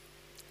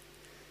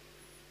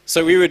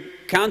 So we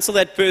would counsel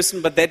that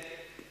person, but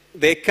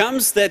there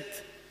comes that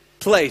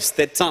place,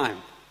 that time,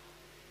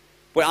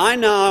 where I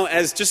now,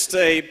 as just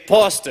a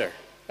pastor,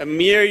 a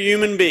mere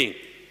human being,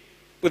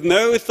 with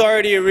no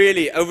authority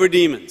really over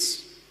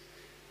demons,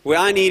 where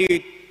I need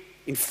to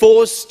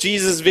enforce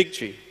Jesus'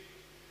 victory.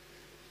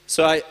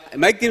 So I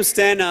make them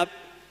stand up,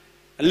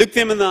 I look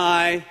them in the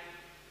eye,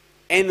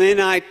 and then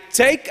I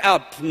take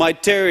up my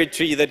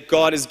territory that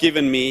God has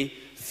given me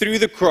through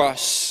the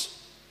cross,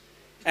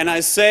 and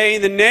I say,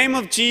 in the name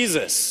of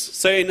Jesus,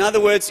 so in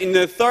other words, in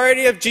the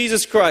authority of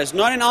Jesus Christ,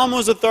 not in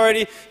Almo's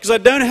authority, because I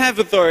don't have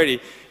authority.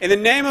 In the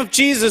name of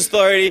Jesus'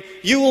 authority,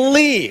 you will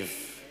leave.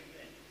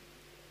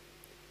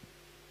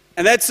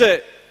 And that's an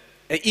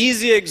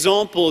easy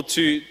example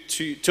to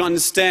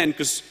understand,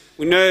 because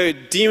we know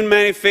demon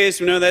manifest,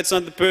 we know that's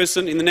not the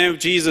person. In the name of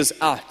Jesus,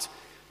 out.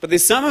 But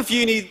there's some of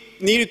you need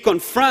to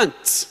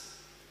confront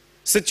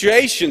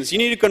situations. You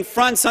need to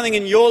confront something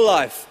in your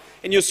life,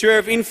 in your sphere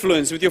of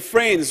influence, with your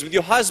friends, with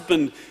your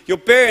husband, your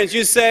parents.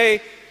 You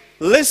say,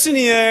 listen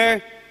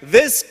here,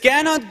 this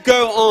cannot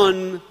go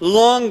on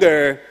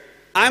longer.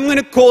 I'm going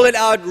to call it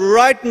out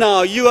right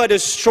now. You are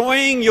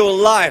destroying your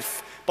life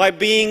by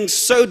being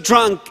so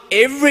drunk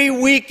every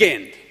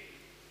weekend.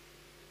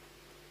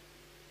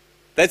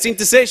 That's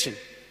intercession.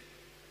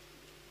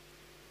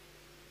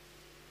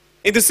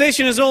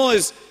 Intercession is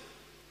always,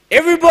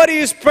 everybody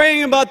is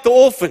praying about the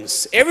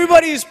orphans.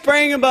 Everybody is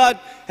praying about,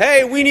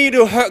 hey, we need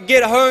to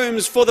get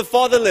homes for the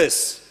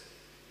fatherless.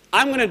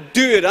 I'm going to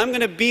do it. I'm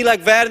going to be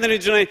like Vernon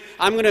and Janine.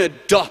 I'm going to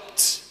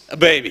adopt a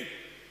baby.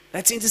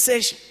 That's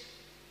intercession.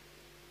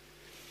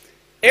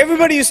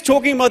 Everybody is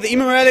talking about the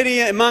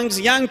immorality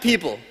amongst young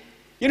people.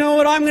 You know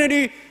what I'm going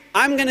to do?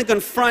 I'm going to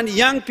confront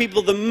young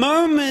people. The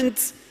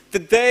moment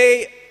that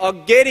they are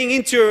getting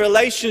into a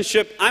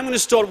relationship, I'm going to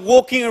start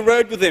walking a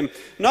road with them.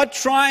 Not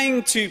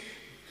trying to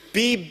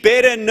be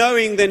better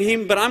knowing than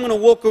him, but I'm going to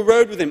walk a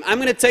road with him. I'm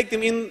going to take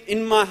them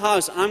in my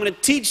house. I'm going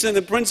to teach them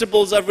the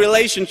principles of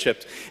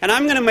relationships. And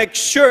I'm going to make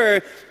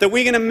sure that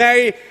we're going to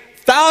marry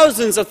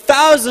thousands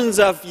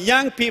of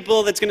young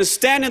people that's going to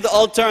stand at the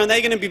altar, and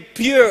they're going to be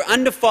pure,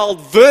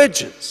 undefiled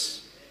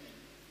virgins.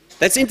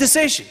 That's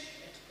intercession.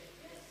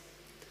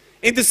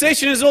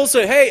 Intercession is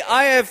also, hey,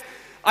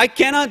 I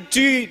cannot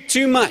do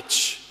too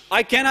much.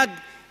 I cannot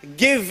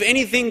give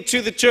anything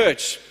to the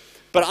church,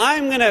 but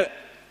I'm going to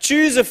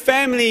choose a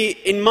family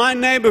in my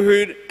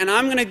neighborhood, and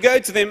I'm going to go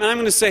to them, and I'm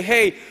going to say,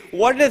 hey,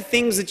 what are the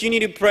things that you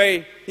need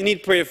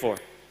prayer for?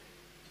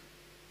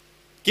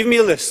 Give me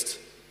a list.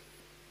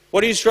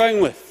 What are you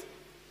struggling with?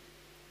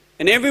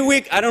 And every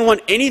week, I don't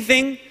want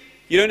anything.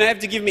 You don't have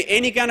to give me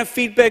any kind of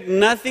feedback,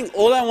 nothing.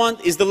 All I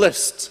want is the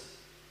list.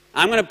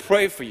 I'm going to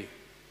pray for you.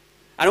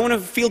 I don't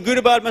want to feel good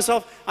about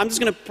myself. I'm just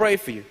going to pray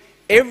for you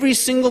every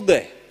single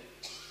day.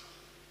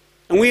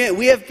 And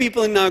we have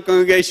people in our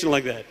congregation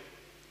like that.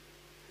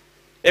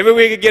 Every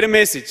week I get a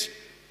message.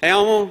 Hey,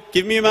 Amo,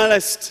 give me my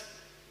list.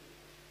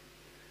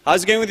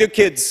 How's it going with your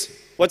kids?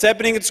 What's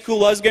happening at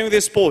school? How's it going with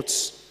your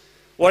sports?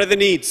 What are the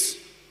needs?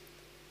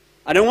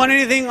 I don't want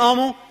anything,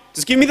 Amo.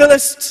 Just give me the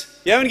list.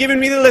 You haven't given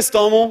me the list,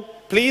 Amo.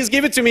 Please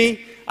give it to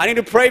me. I need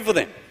to pray for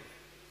them.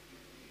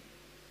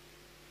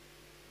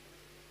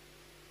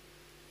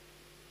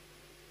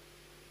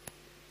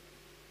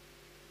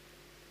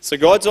 So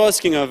God's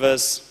asking of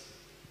us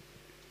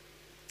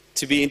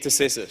to be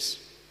intercessors.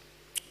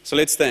 So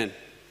let's stand.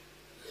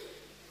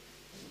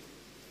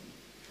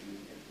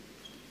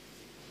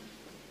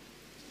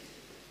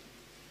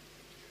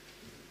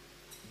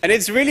 And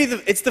it's really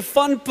it's the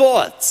fun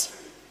part.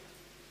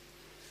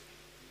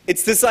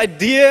 It's this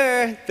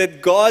idea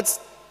that God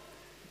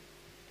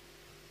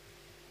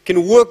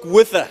can work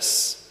with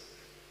us.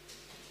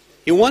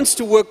 He wants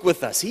to work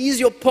with us. He is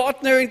your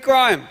partner in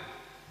crime,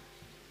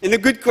 in a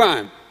good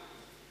crime.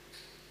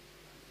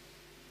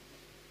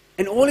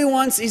 And all He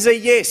wants is a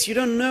yes. You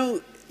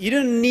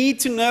don't need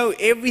to know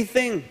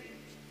everything.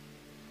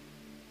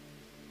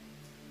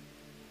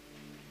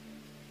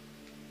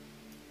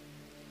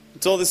 I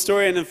told the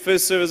story in the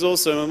first service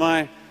also.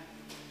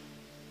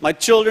 My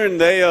children,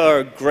 they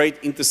are great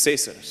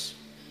intercessors.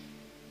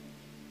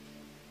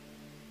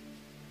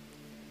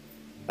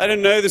 I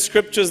don't know the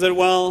scriptures that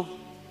well.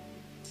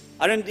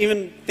 I don't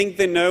even think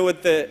they know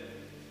what the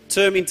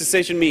term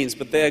intercession means,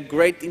 but they are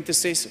great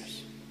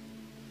intercessors.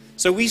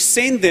 So we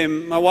send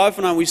them, my wife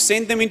and I, we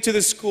send them into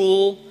the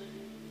school.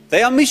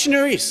 They are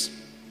missionaries.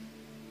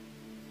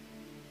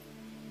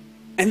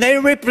 And they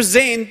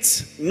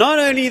represent not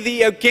only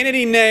the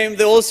Kennedy name,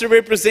 they also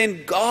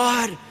represent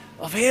God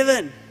of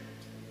heaven.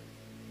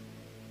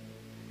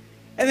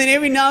 And then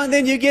every now and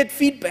then you get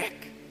feedback.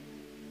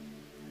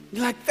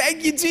 You're like,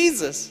 thank you,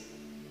 Jesus.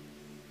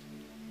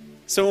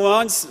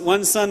 So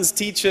one son's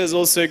teacher is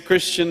also a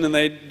Christian, and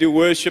they do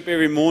worship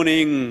every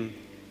morning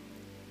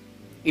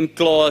in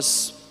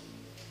class.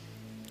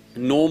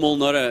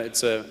 Normal,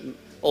 it's an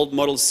old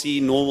Model C,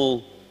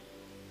 normal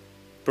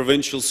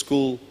provincial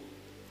school.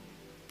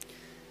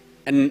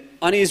 And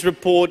on his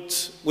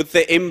report with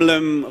the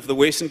emblem of the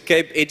Western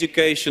Cape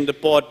Education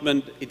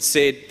Department, it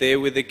said there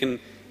where they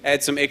can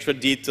add some extra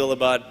detail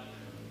about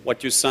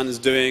what your son is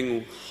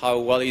doing, how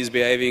well he's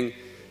behaving.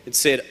 It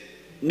said,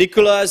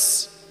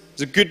 Nicholas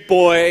is a good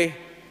boy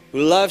who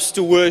loves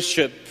to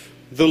worship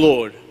the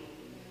Lord.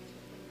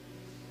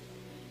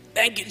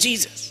 Thank you,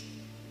 Jesus.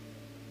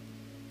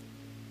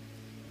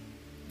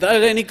 The other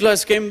day,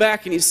 Nicholas came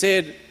back and he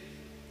said,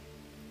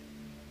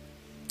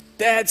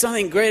 Dad,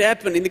 something great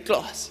happened in the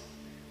class.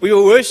 We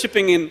were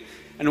worshiping,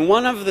 and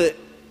one of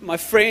my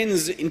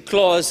friends in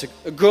class,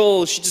 a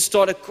girl, she just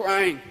started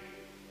crying.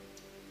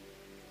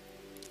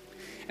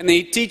 And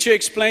the teacher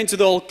explained to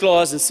the whole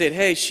class and said,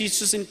 hey, she's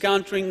just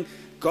encountering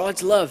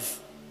God's love.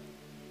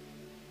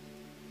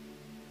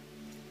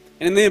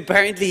 And then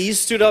apparently he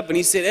stood up and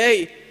he said,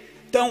 hey,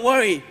 don't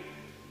worry.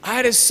 I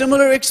had a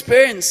similar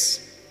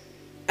experience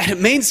at a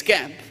men's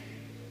camp.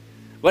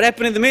 What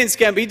happened in the men's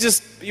camp?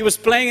 He was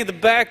playing at the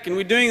back, and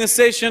we're doing a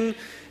session.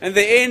 And at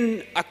the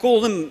end, I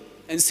called him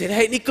and said,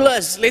 hey,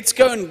 Nicholas, let's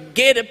go and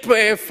get a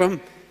prayer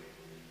from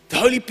the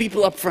holy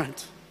people up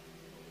front.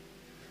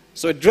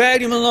 So I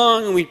dragged him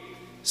along, and we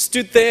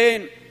stood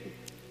there, and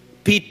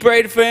Pete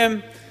prayed for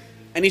him,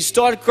 and he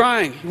started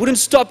crying. He wouldn't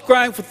stop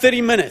crying for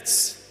 30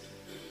 minutes.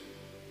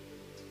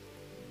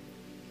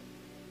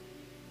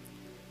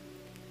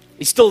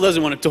 He still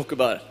doesn't want to talk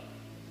about it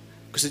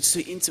because it's so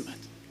intimate.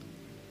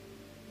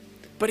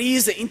 But he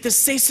is an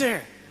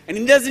intercessor, and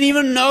he doesn't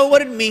even know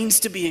what it means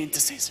to be an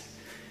intercessor.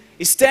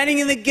 He's standing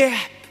in the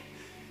gap.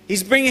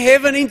 He's bringing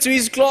heaven into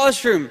his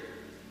classroom.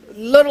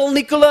 Little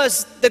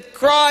Nicholas that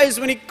cries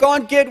when he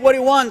can't get what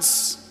he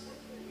wants.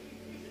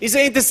 He's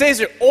an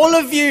intercessor. All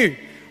of you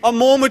are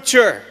more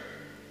mature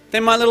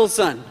than my little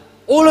son.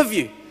 All of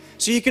you.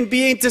 So you can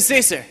be an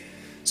intercessor.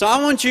 So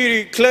I want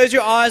you to close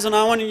your eyes, and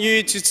I want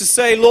you to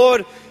say,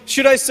 Lord,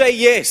 should I say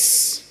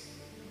yes?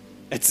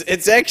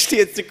 It's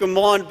a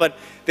command, but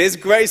there's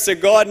grace. So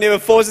God never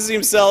forces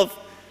himself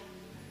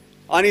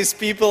on his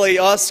people. He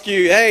asks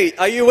you, hey,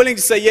 are you willing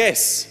to say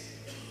yes?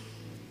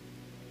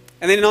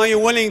 And then are you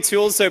willing to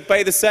also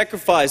pay the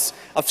sacrifice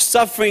of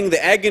suffering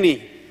the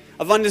agony,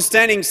 of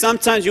understanding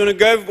sometimes you want to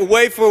go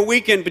away for a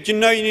weekend, but you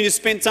know you need to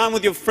spend time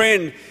with your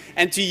friend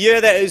and to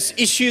hear that there's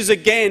issues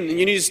again, and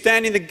you need to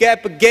stand in the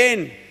gap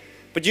again,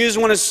 but you just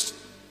want to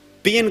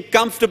be in a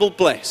comfortable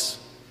place.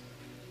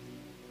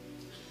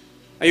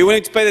 Are you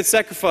willing to pay that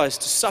sacrifice,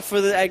 to suffer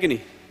the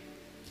agony?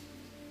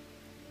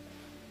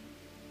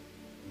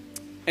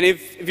 And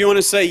if you want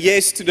to say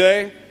yes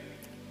today,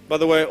 by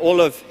the way, all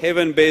of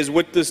heaven bears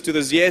witness to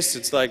this yes.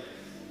 It's like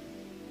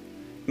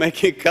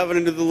making a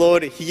covenant with the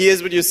Lord. He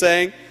hears what you're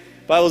saying.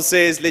 The Bible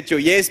says, let your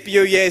yes be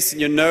your yes and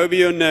your no be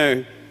your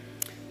no.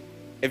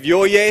 If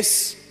your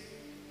yes,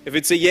 if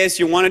it's a yes,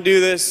 you want to do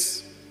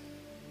this,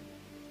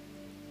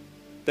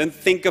 don't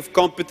think of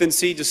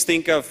competency, just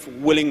think of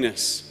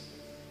willingness.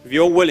 If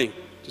you're willing,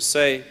 just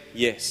say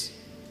yes.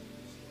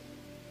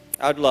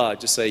 Out loud,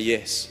 just say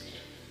yes.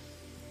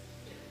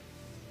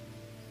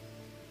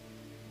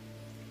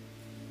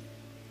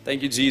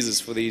 Thank you,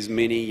 Jesus, for these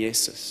many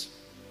yeses.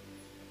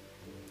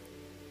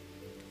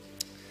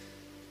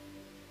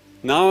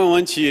 Now I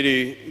want you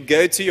to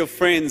go to your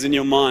friends in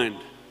your mind,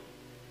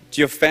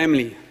 to your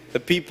family, the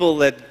people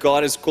that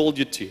God has called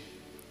you to,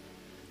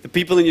 the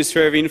people in your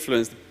sphere of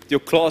influence, your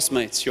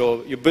classmates,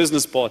 your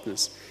business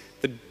partners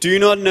that do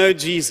not know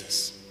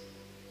Jesus.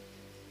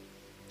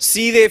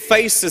 See their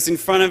faces in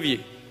front of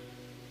you.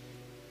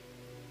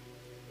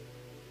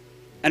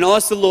 And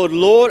ask the Lord,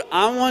 Lord,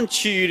 I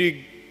want you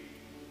to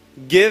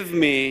give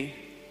me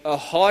a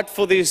heart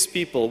for these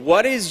people.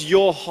 What is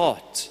your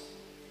heart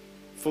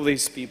for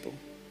these people?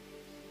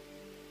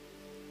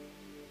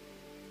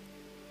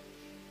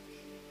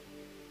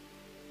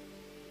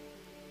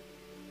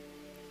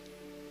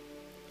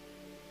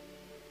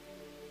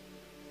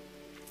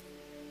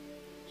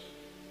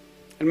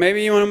 And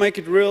maybe you want to make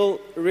it real,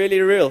 really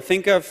real.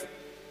 Think of,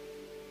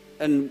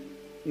 and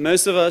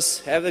most of us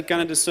have that kind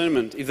of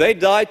discernment. If they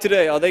die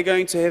today, are they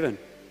going to heaven?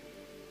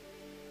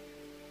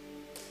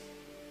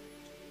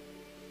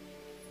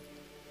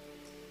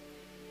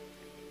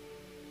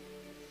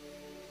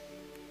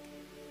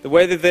 The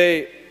way that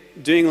they're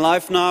doing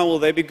life now, will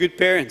they be good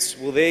parents?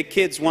 Will their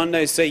kids one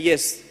day say,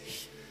 yes,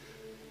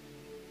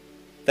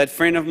 that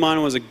friend of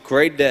mine was a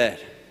great dad?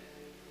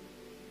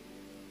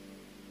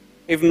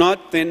 If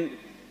not, then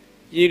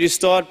you need to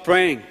start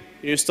praying.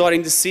 You need to start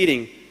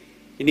interceding.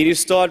 You need to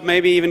start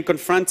maybe even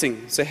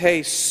confronting. Say,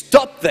 hey,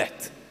 stop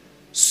that.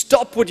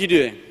 Stop what you're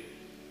doing.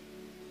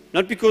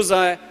 Not because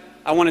I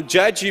want to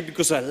judge you,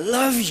 because I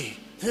love you.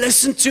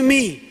 Listen to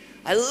me.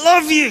 I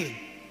love you.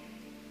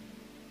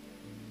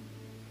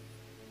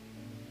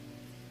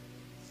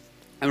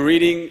 I'm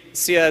reading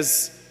Sia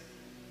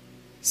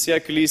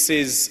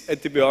Kulise's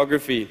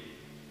autobiography.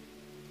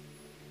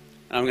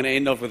 And I'm going to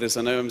end off with this.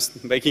 I know I'm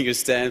making a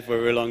stand for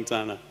a very long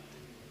time now.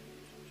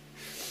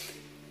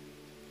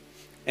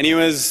 And he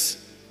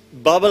was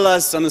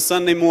Babalas on a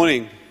Sunday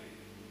morning.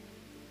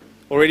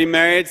 Already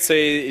married, so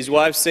his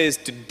wife says,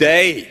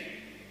 today,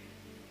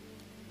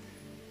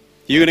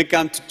 you're going to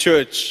come to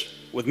church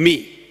with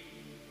me.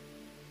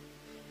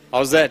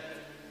 How's that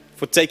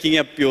for taking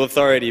up your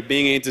authority,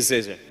 being an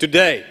intercessor?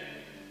 Today,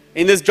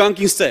 in this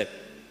drunken state,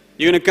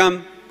 you're going to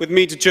come with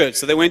me to church.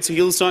 So they went to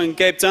Hillsong in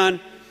Cape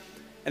Town,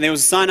 and there was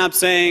a sign up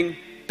saying,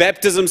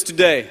 baptisms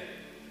today.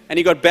 And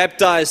he got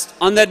baptized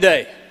on that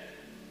day.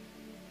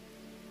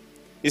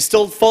 He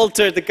still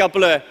faltered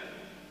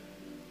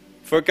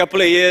for a couple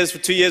of years, for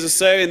 2 years or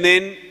so, and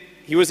then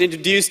he was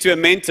introduced to a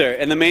mentor,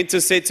 and the mentor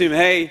said to him,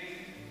 hey,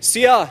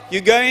 Sia, you're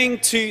going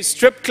to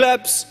strip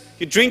clubs,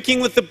 you're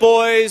drinking with the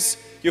boys,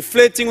 you're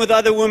flirting with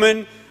other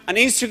women. On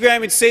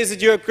Instagram it says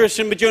that you're a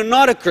Christian, but you're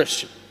not a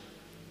Christian.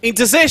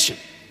 Intercession.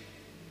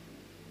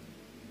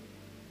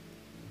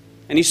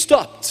 And he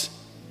stopped.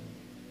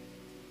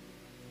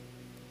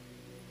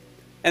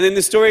 And then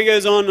the story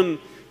goes on,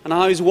 and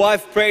how his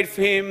wife prayed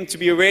for him to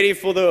be ready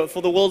for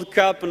the World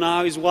Cup, and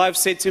how his wife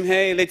said to him,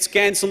 hey, let's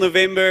cancel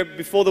November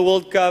before the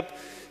World Cup,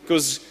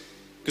 because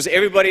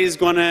everybody is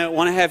going to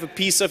want to have a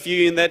piece of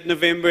you in that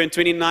November in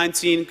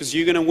 2019, because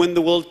you're going to win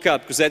the World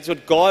Cup, because that's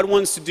what God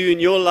wants to do in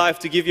your life,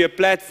 to give you a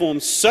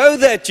platform so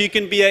that you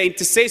can be an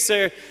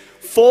intercessor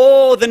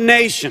for the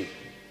nation.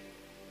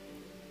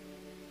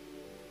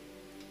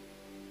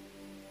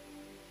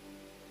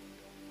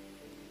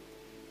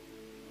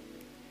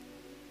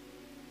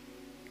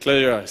 Close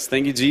your eyes.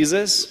 Thank you,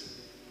 Jesus.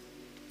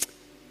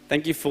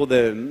 Thank you for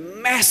the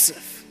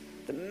massive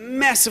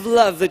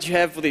love that you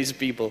have for these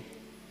people.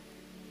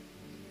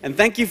 And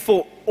thank you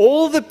for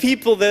all the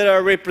people that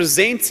are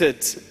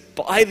represented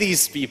by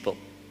these people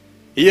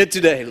here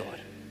today,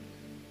 Lord.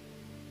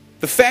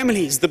 The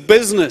families, the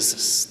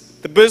businesses,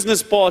 the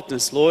business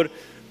partners, Lord.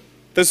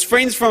 Those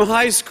friends from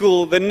high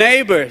school, the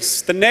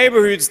neighbors, the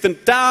neighborhoods, the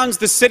towns,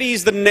 the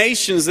cities, the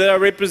nations that are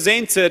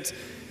represented,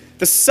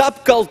 the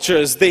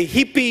subcultures, the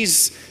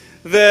hippies,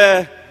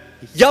 the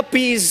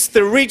yuppies,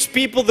 the rich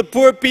people, the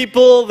poor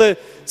people, the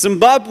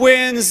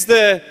Zimbabweans,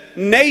 the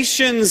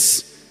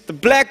nations, the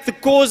black, the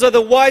Xhosa,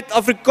 the white,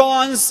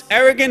 Afrikaans,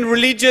 arrogant,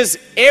 religious.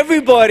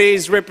 Everybody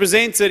is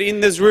represented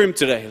in this room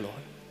today, Lord.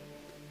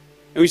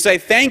 And we say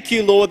thank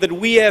you, Lord, that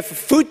we have a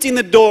foot in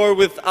the door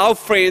with our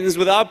friends,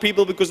 with our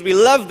people, because we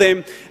love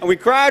them, and we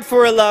cry out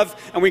for our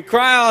love, and we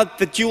cry out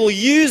that you will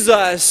use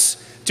us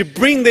to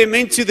bring them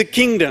into the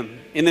kingdom.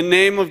 In the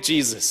name of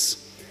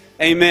Jesus.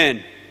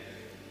 Amen.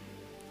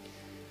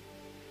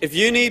 If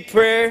you need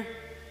prayer,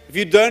 if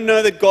you don't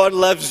know that God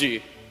loves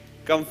you,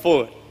 come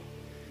forward.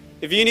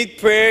 If you need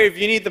prayer, if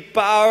you need the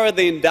power,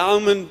 the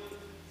endowment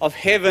of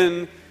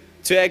heaven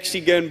to actually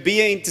go and be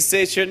an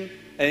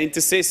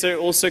intercessor,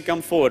 also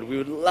come forward. We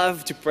would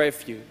love to pray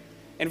for you.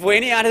 And for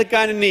any other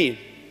kind of need,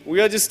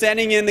 we are just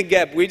standing in the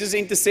gap. We're just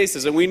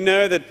intercessors. And we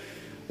know that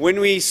when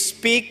we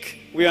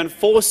speak, we are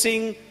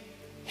enforcing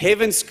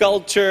heaven's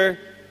culture,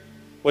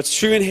 what's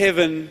true in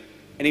heaven,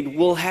 and it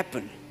will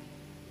happen.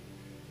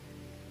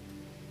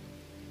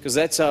 Because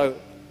that's how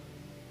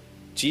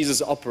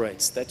Jesus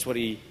operates. That's what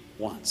He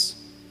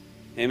wants.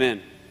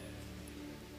 Amen.